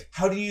thing. Like,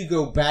 how do you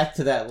go back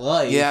to that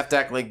life? You have to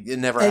act like it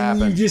never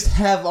happened. And you just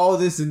have all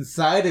this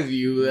inside of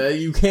you that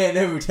you can't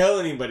ever tell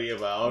anybody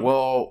about.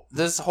 Well,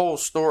 this whole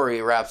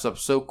story wraps up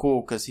so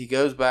cool because he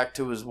goes back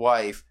to his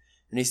wife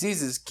and he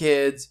sees his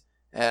kids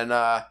and,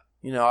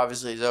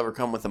 obviously he's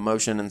overcome with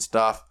emotion and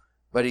stuff.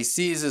 But he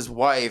sees his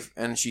wife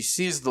and she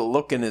sees the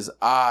look in his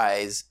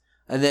eyes.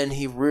 And then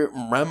he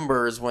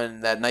remembers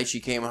when that night she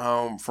came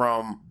home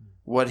from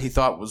what he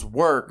thought was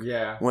work.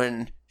 Yeah.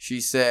 When she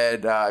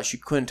said she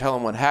couldn't tell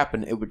him what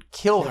happened. It would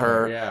kill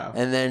her. Yeah.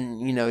 And then,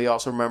 he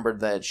also remembered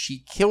that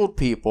she killed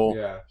people.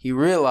 Yeah. He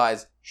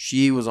realized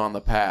she was on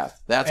the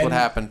path. That's what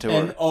happened to her.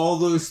 And all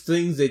those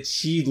things that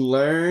she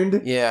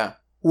learned Yeah.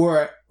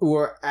 were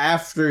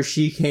after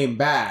she came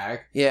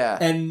back Yeah.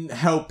 and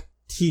helped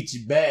teach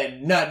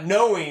Ben, not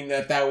knowing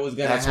that was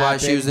going to happen. That's why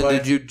she was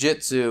into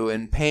jujitsu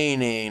and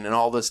painting and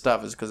all this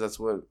stuff, is because that's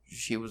what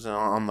she was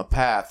on the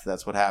path.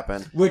 That's what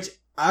happened. Which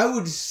I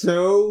would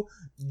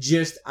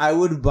I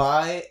would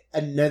buy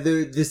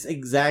this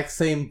exact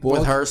same book.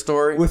 With her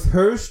story? With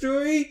her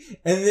story,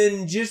 and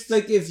then just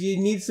like if you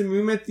need some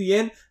room at the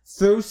end,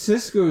 throw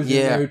Cisco's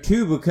in there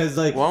too, because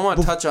like... Well, I want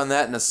to touch on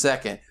that in a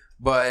second,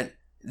 but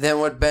then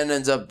what Ben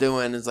ends up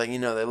doing is like, they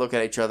look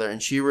at each other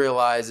and she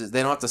realizes,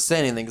 they don't have to say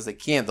anything because they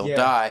can't, they'll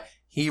die.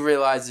 He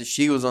realizes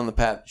she was on the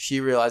path. She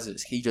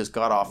realizes he just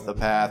got off the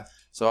path.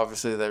 So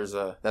obviously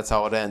that's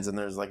how it ends, and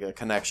there's like a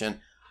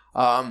connection.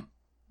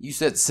 You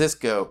said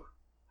Cisco.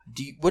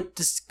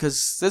 Because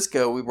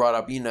Cisco, we brought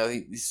up,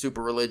 he's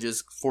super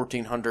religious,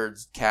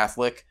 1400s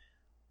Catholic.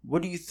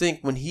 What do you think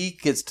when he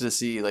gets to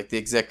see, like, the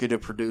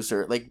executive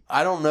producer? Like,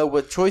 I don't know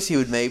what choice he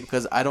would make,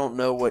 because I don't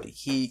know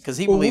because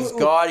he believes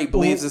God, he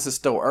believes this is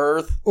still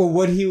Earth. Or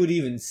what he would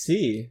even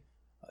see.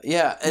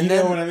 Yeah, and you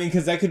know what I mean?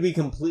 Because that could be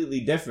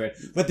completely different.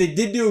 But they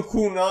did do a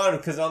cool nod,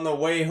 because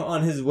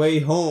on his way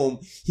home,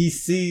 he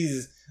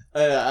sees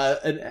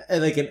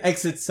an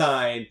exit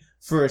sign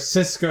for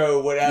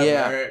Cisco, whatever.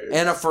 Yeah,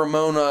 and a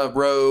Fermona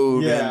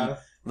road, and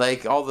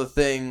like all the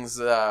things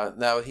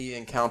that he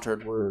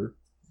encountered were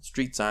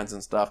street signs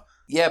and stuff.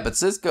 Yeah, but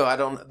Cisco,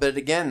 but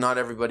again, not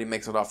everybody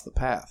makes it off the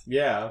path.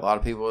 Yeah. A lot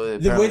of people,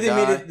 the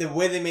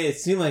way they made it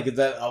seem like is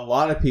that a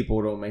lot of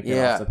people don't make it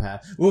off the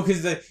path. Well,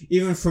 because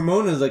even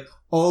Fermona's like,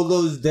 all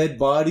those dead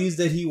bodies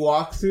that he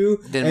walked through,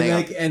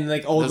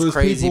 and all those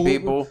crazy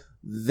people,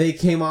 they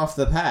came off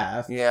the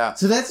path. Yeah.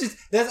 So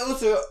that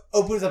also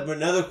opens up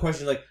another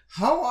question, like,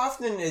 how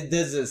often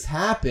does this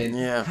happen?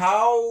 Yeah.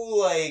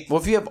 Well,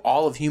 if you have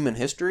all of human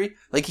history,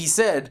 like he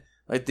said,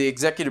 like the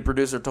executive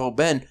producer told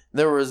Ben,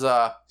 there was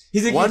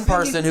one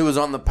person who was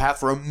on the path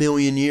for 1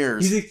 million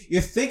years. He's like,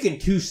 you're thinking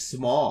too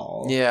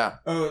small. Yeah.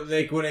 Oh,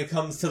 like when it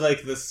comes to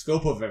like the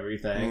scope of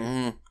everything.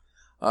 Mm-hmm.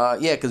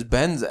 Yeah, because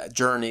Ben's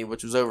journey,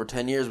 which was over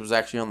 10 years, was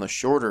actually on the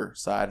shorter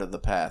side of the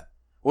path.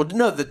 Well,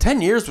 no, the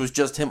 10 years was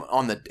just him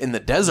in the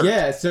desert.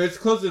 Yeah, so it's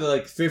closer to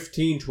like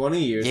 15,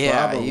 20 years,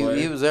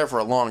 probably. He was there for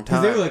a long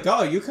time. Because they were like,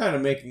 oh, you're kind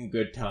of making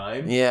good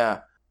time. Yeah,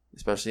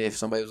 especially if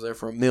somebody was there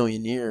for 1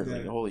 million years. Yeah.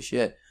 Like, holy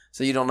shit.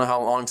 So you don't know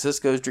how long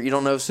you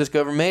don't know if Cisco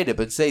ever made it,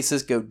 but say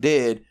Cisco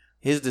did,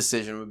 his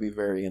decision would be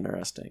very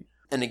interesting.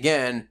 And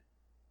again,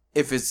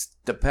 if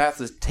the path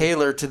is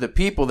tailored to the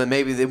people, then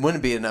maybe they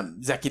wouldn't be an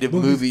executive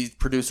movie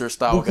producer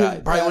style guy.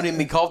 Probably wouldn't even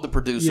be called the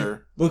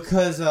producer. Yeah,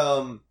 because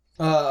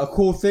a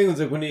cool thing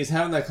was like when he's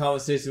having that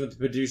conversation with the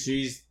producer,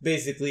 he's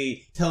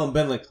basically telling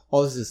Ben like,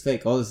 "Oh, this is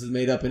fake. All this is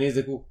made up." And he's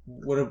like, well,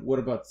 "What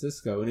about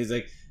Cisco?" And he's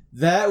like,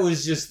 "That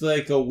was just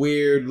like a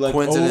weird like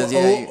coincidence,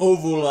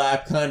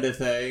 overlap kind of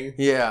thing."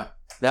 Yeah,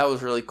 that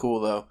was really cool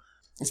though.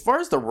 As far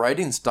as the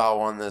writing style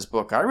on this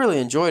book, I really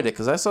enjoyed it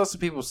because I saw some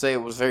people say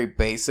it was very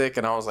basic,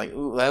 and I was like,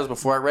 "Ooh, that was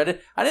before I read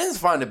it." I didn't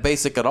find it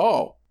basic at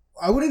all.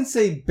 I wouldn't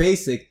say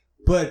basic,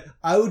 but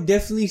I would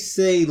definitely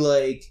say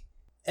like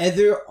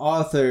other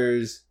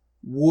authors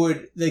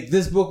would like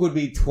this book would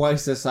be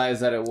twice the size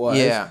that it was.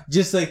 Yeah,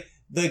 just like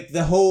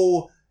the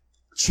whole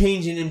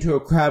changing into a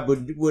crab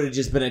would have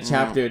just been a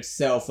chapter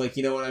itself. Like,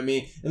 you know what I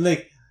mean? And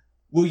like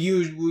what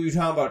you were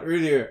talking about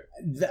earlier,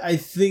 I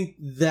think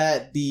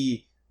that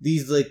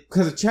these like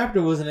because a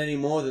chapter wasn't any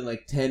more than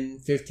like 10,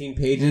 15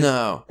 pages.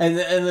 No, and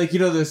like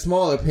they're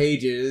smaller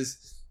pages,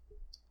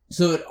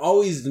 so it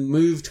always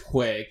moved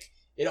quick.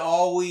 It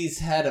always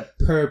had a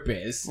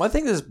purpose. Well, I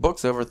think this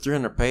book's over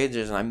 300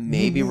 pages, and I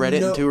maybe read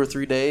it in 2 or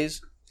 3 days.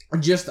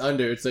 Just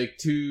under. It's like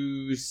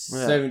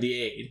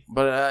 278. Yeah.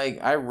 But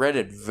I read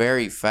it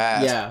very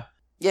fast. Yeah.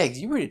 Yeah,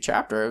 because you read a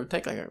chapter, it would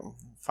take like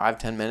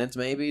 5-10 minutes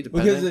maybe,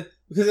 depending.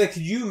 Because like,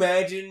 could you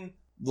imagine,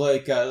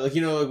 like we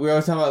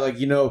always talk about, like,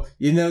 you're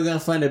never going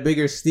to find a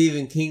bigger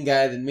Stephen King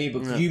guy than me,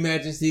 but could you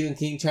imagine Stephen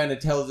King trying to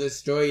tell this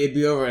story? It'd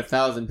be over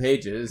 1,000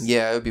 pages.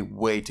 Yeah, it would be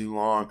way too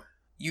long.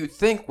 You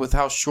think with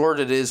how short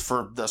it is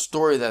for the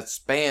story that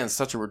spans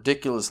such a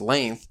ridiculous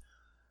length,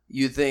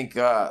 you think,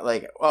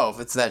 if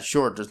it's that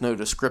short, there's no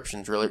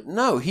descriptions really.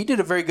 No, he did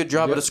a very good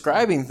job of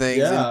describing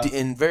things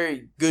in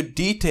very good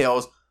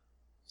details.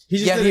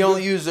 He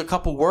only used a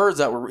couple words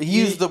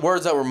used the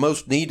words that were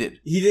most needed.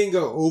 He didn't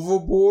go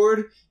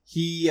overboard.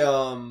 He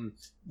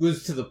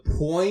was to the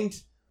point.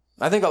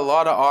 I think a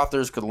lot of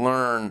authors could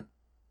learn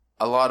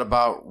a lot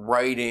about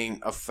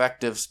writing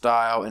effective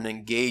style and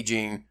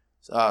engaging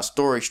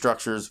story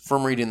structures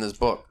from reading this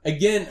book.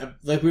 Again,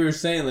 like we were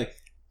saying, like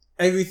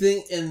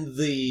everything in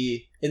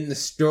the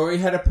story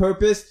had a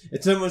purpose.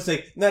 It's almost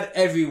like not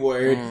every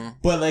word,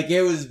 but like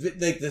it was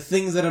like the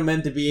things that are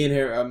meant to be in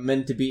here are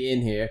meant to be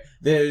in here.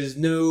 There's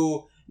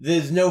no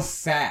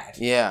fat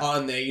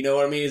on there. You know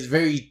what I mean? It's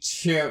very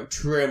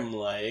trim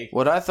like.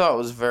 What I thought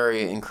was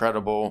very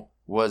incredible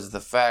was the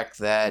fact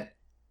that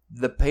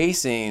the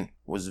pacing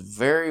was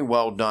very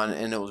well done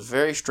and it was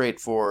very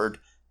straightforward,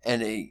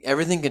 and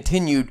everything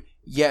continued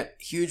yet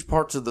huge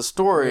parts of the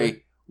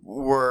story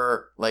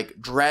were like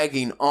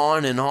dragging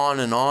on and on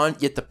and on,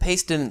 yet the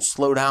pace didn't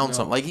slow down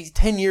something. Like he's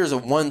 10 years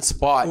in one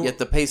spot, yet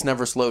the pace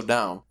never slowed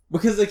down.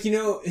 Because, like, you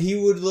know, he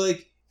would,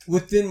 like,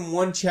 within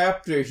one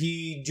chapter,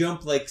 he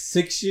jumped, like,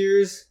 6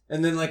 years,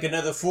 and then, like,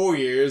 another 4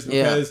 years,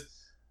 because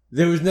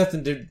there was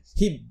nothing to...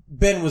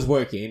 Ben was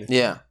working.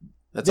 Yeah.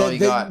 That's all you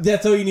got.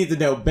 That's all you need to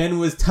know. Ben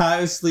was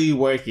tirelessly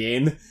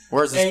working.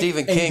 Whereas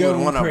Stephen King would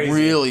want to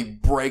really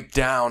break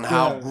down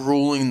how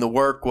grueling the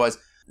work was.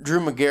 Drew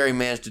McGarry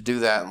managed to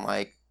do that in,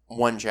 like,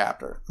 one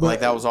chapter.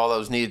 Like, that was all that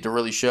was needed to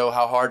really show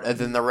how hard, and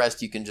then the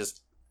rest you can just...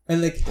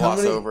 And like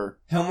over.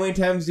 How many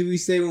times do we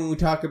say when we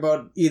talk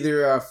about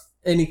either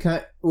any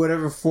kind,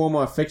 whatever form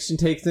our fiction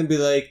takes, and be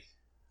like,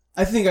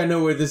 I think I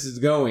know where this is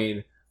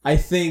going. I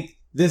think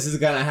this is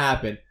gonna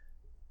happen.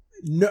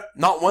 No,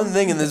 not one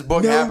thing in this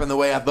book happened the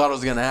way I thought it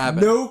was gonna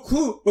happen. No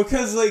clue,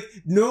 because like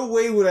no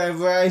way would I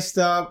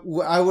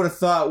would have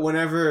thought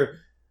whenever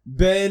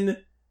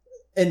Ben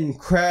and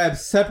Crabbe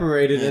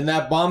separated and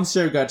that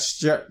bombshell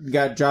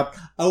got dropped,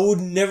 I would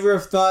never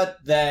have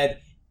thought that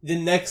the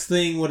next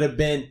thing would have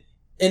been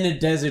in a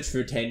desert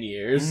for 10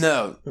 years.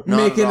 No.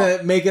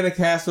 Making a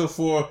castle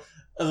for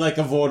like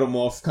a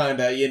Voldemort kind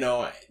of, you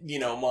know,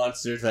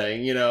 monster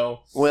thing, you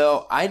know.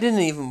 Well, I didn't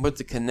even put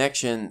the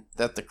connection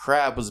that the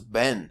crab was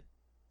Ben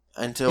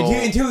until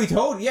he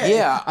told,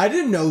 yeah. I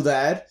didn't know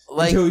that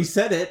until he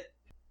said it.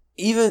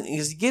 Even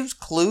because he gives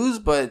clues,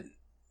 but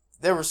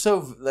they were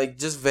so like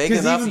just vague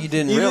enough you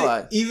didn't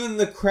realize. Even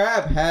the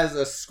crab has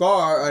a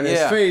scar on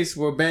his face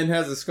where Ben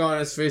has a scar on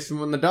his face from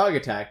when the dog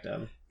attacked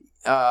him.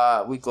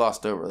 We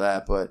glossed over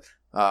that, but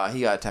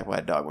he got attacked by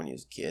a dog when he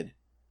was a kid.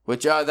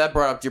 Which, that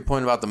brought up your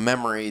point about the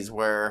memories,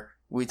 where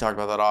we talked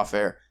about that off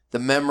air. The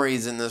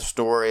memories in this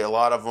story, a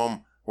lot of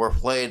them were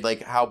played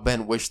like how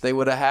Ben wished they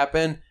would have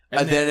happened,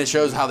 and then it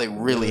shows how they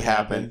really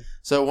happened.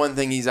 So one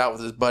thing, he's out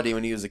with his buddy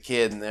when he was a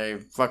kid, and they're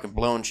fucking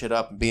blowing shit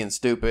up and being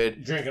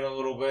stupid. Drinking a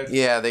little bit.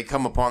 Yeah, they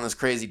come upon this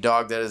crazy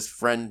dog that his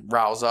friend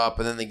riles up,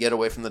 and then they get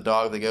away from the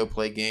dog, they go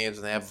play games,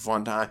 and they have a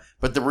fun time.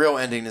 But the real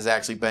ending is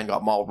actually Ben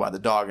got mauled by the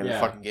dog, and it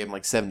fucking gave him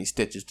like 70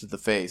 stitches to the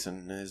face,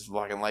 and his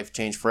fucking life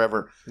changed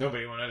forever.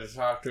 Nobody wanted to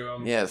talk to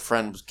him. Yeah, his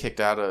friend was kicked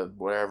out of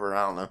whatever,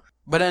 I don't know.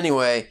 But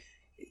anyway,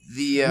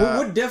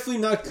 we're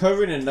definitely not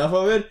covering enough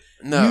of it.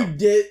 No. You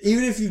did,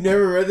 even if you've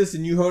never read this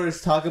and you heard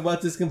us talk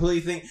about this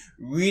complete thing,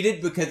 read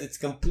it because it's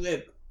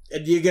complete.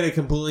 You get a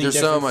completely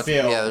different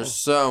feel. Yeah, there's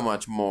so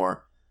much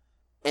more.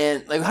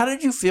 And like, how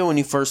did you feel when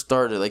you first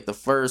started? Like the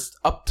first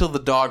up till the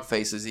dog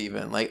faces,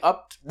 even like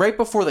up right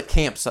before the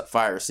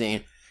campfire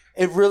scene,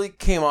 it really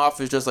came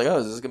off as just like, oh,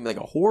 is this gonna be like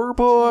a horror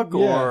book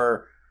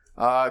or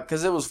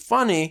because it was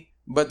funny.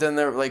 But then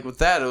they're like with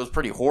that, it was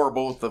pretty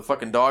horrible with the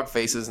fucking dog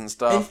faces and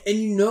stuff. And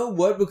you know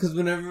what? Because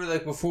whenever,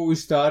 like, before we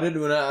started,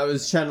 when I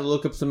was trying to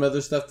look up some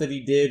other stuff that he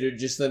did, or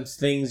just some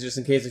things, just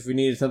in case if we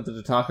needed something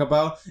to talk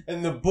about,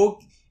 and the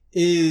book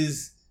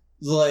is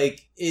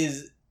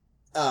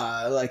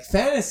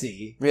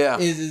fantasy. Yeah.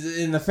 Is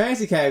in the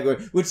fantasy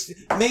category, which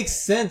makes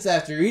sense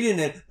after reading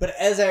it. But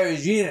as I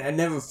was reading it, I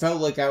never felt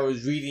like I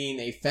was reading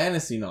a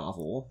fantasy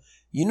novel.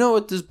 You know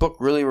what this book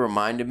really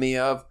reminded me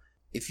of?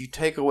 If you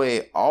take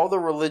away all the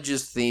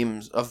religious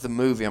themes of the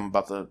movie I'm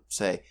about to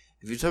say,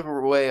 if you took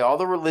away all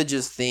the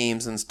religious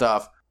themes and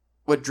stuff,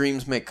 What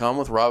Dreams May Come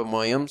with Robin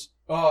Williams.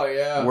 Oh,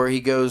 yeah. Where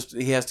he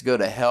has to go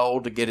to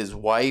hell to get his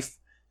wife,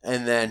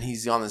 and then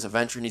he's on this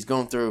adventure, and he's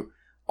going through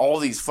all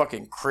these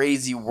fucking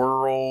crazy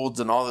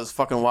worlds and all this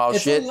fucking wild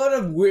shit. It's a lot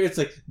of weird, it's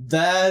like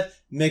that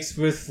mixed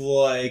with,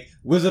 like,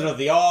 Wizard of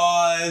the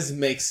Oz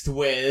mixed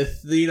with,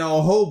 you know,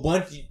 a whole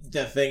bunch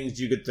of things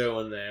you could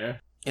throw in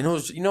there. And it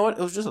was, you know what?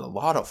 It was just a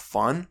lot of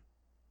fun,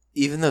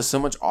 even though so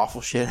much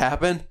awful shit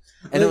happened.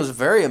 And it was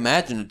very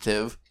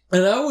imaginative.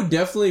 And I would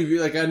definitely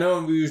read, like, I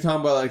know we were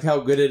talking about, like, how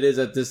good it is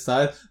at this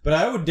time, but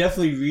I would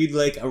definitely read,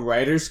 like, a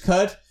writer's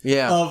cut.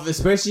 Yeah. Of,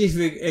 especially if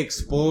it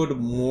explored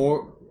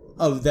more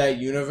of that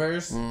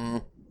universe.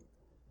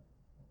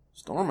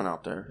 Storming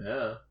out there.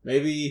 Yeah.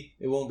 Maybe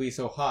it won't be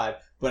so hot,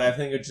 but I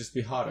think it'd just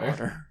be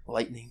hotter.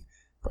 Lightning.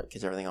 Probably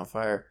catch everything on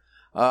fire.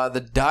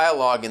 The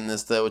dialogue in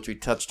this, though, which we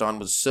touched on,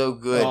 was so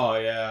good. Oh,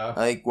 yeah.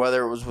 Like,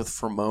 whether it was with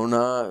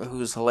Fremona,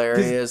 who's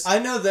hilarious. I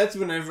know that's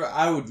whenever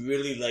I would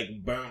really, like,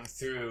 burn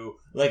through,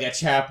 like, a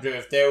chapter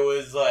if there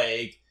was,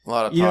 like... A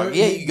lot of talk.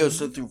 Yeah, you go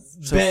through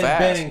so fast.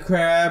 Ben and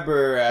Crabbe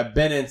or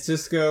Ben and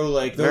Cisco,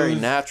 like, those... Very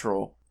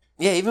natural.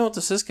 Yeah, even with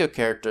the Cisco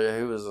character,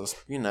 who was a,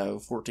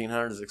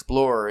 1400s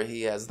explorer,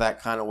 he has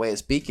that kind of way of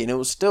speaking. It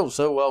was still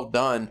so well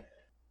done.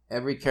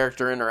 Every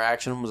character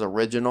interaction was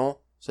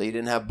original. So you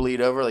didn't have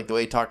bleed over, like the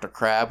way he talked to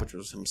Crabbe, which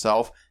was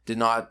himself. That's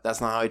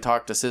not how he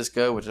talked to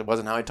Cisco, which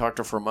wasn't how he talked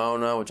to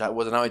Fremona, which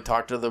wasn't how he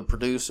talked to the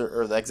producer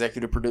or the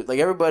executive producer. Like,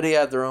 everybody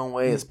had their own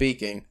way of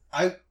speaking.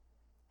 As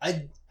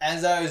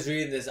I was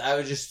reading this, I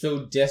was just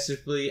so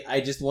desperately, I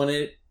just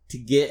wanted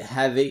to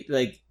have it,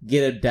 like,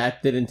 get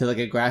adapted into like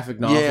a graphic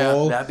novel.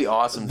 Yeah, that'd be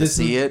awesome to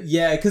see it.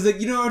 Yeah, because like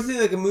I would say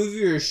like a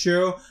movie or a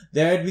show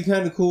that'd be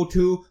kind of cool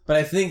too. But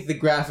I think the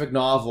graphic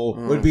novel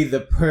would be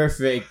the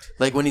perfect.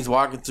 Like when he's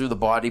walking through the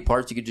body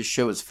parts, you could just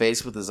show his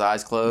face with his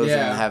eyes closed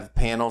and have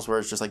panels where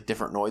it's just like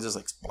different noises,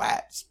 like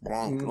splat,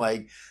 splunk,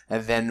 like,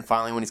 and then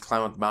finally when he's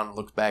climbing up the mountain,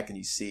 looks back and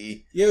you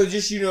see. Yeah,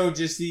 just see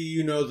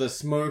the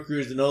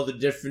smokers and all the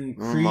different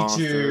creatures,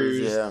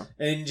 monsters,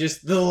 and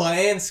just the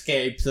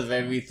landscapes of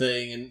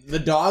everything, and the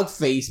dog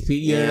face,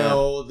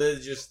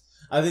 there's just,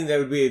 I think that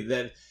would be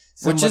that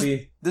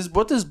somebody...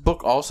 What this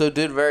book also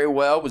did very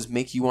well was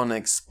make you want to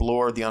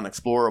explore the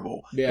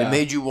unexplorable. Yeah. It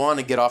made you want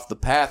to get off the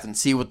path and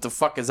see what the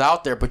fuck is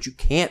out there, but you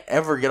can't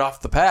ever get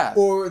off the path.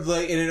 Or,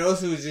 like, and it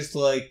also was just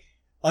like,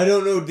 I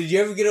don't know, did you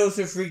ever get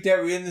also freaked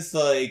out reading this,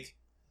 like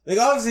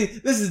obviously,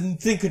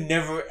 thing could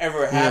never,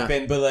 ever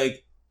happen, but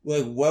like,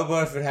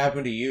 what if it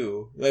happened to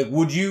you? Like,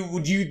 do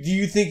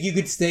you think you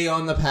could stay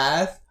on the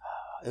path?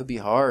 It would be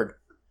hard.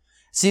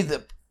 See,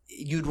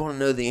 you'd want to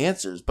know the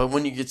answers, but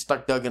when you get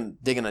stuck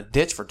digging a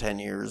ditch for 10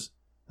 years,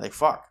 like,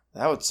 fuck,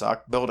 that would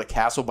suck. Build a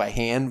castle by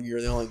hand,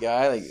 you're the only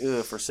guy, like,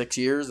 for 6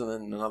 years, and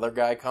then another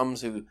guy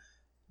comes who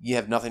you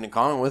have nothing in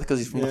common with because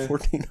he's from the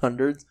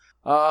 1400s.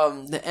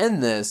 To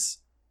end this,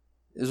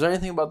 is there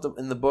anything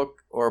in the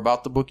book or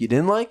about the book you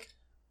didn't like?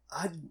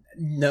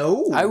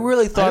 No. I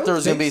really thought there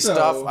was going to be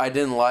stuff I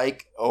didn't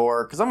like,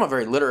 or because I'm a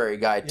very literary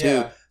guy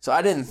too, so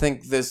I didn't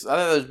think this. I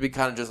thought it would be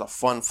kind of just a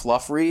fun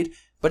fluff read,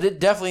 but it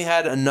definitely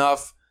had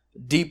enough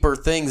deeper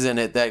things in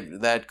it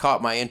that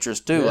caught my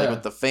interest too, like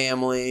with the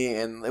family,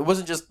 and it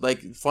wasn't just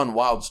like fun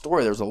wild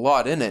story. There was a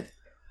lot in it.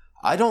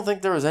 I don't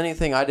think there was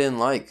anything I didn't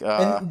like.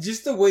 And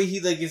just the way he,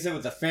 like you said,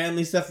 with the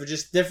family stuff, or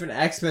just different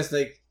aspects,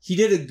 like he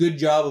did a good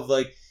job of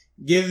like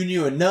giving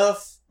you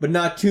enough. But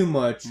not too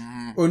much,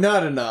 or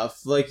not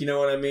enough. Like, you know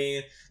what I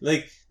mean?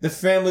 Like, the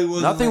family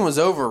wasn't... Nothing was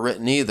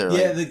overwritten either.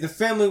 Yeah, like the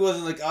family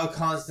wasn't like, oh,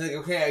 constant.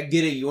 Like, okay, I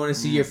get it. You want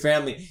to see your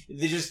family.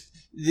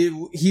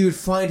 He would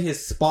find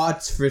his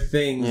spots for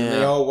things, and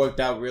they all worked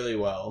out really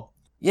well.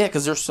 Yeah,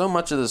 because there's so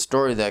much of the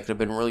story that could have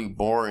been really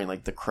boring,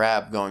 like the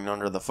crab going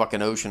under the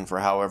fucking ocean for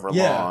however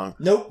long.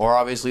 Nope. Or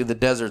obviously the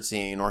desert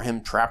scene, or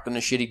him trapped in a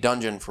shitty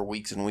dungeon for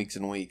weeks and weeks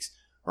and weeks.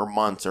 Or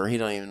months, or he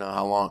don't even know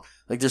how long.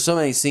 Like, there's so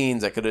many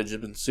scenes that could have just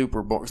been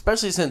super boring,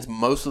 especially since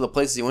most of the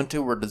places he went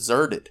to were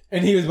deserted.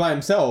 And he was by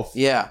himself.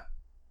 Yeah.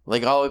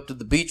 Like, all the way up to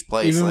the beach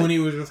place. Even when he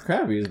was with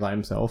Crab, he was by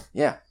himself.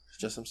 Yeah,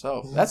 just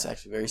himself. That's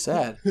actually very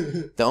sad.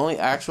 The only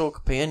actual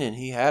companion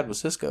he had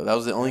was Cisco. That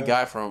was the only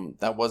guy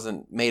that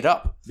wasn't made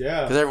up.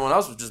 Yeah. Because everyone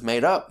else was just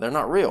made up. They're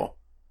not real.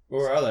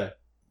 Where are they?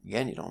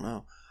 Again, you don't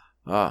know.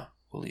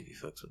 We'll leave you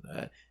folks with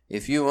that.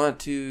 If you want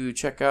to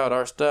check out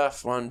our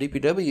stuff on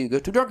DPW, go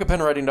to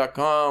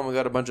drunkenpenwriting.com. We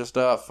got a bunch of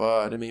stuff.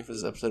 I didn't mean for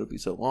this episode to be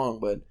so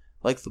long, but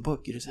like the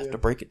book, you just have to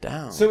break it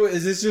down. So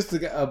is this just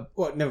a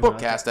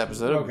bookcast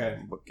episode? Okay.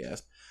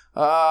 Bookcast.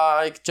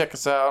 You can check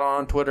us out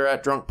on Twitter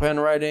at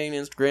drunkenpenwriting,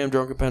 Instagram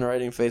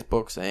drunkenpenwriting,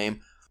 Facebook same.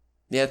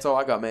 Yeah, that's all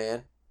I got,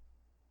 man.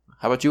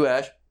 How about you,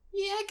 Ash?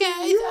 Yeah, guys,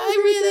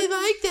 I really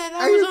like that.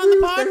 I was on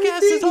the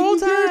podcast this whole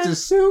time. You guys are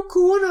so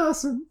cool and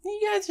awesome.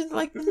 You guys are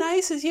like the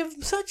nicest. You have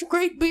such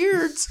great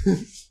beards.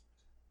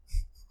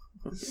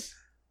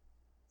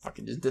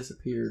 Fucking just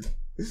disappeared.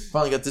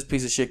 Finally got this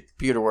piece of shit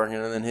computer working,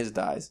 and then his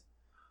dies.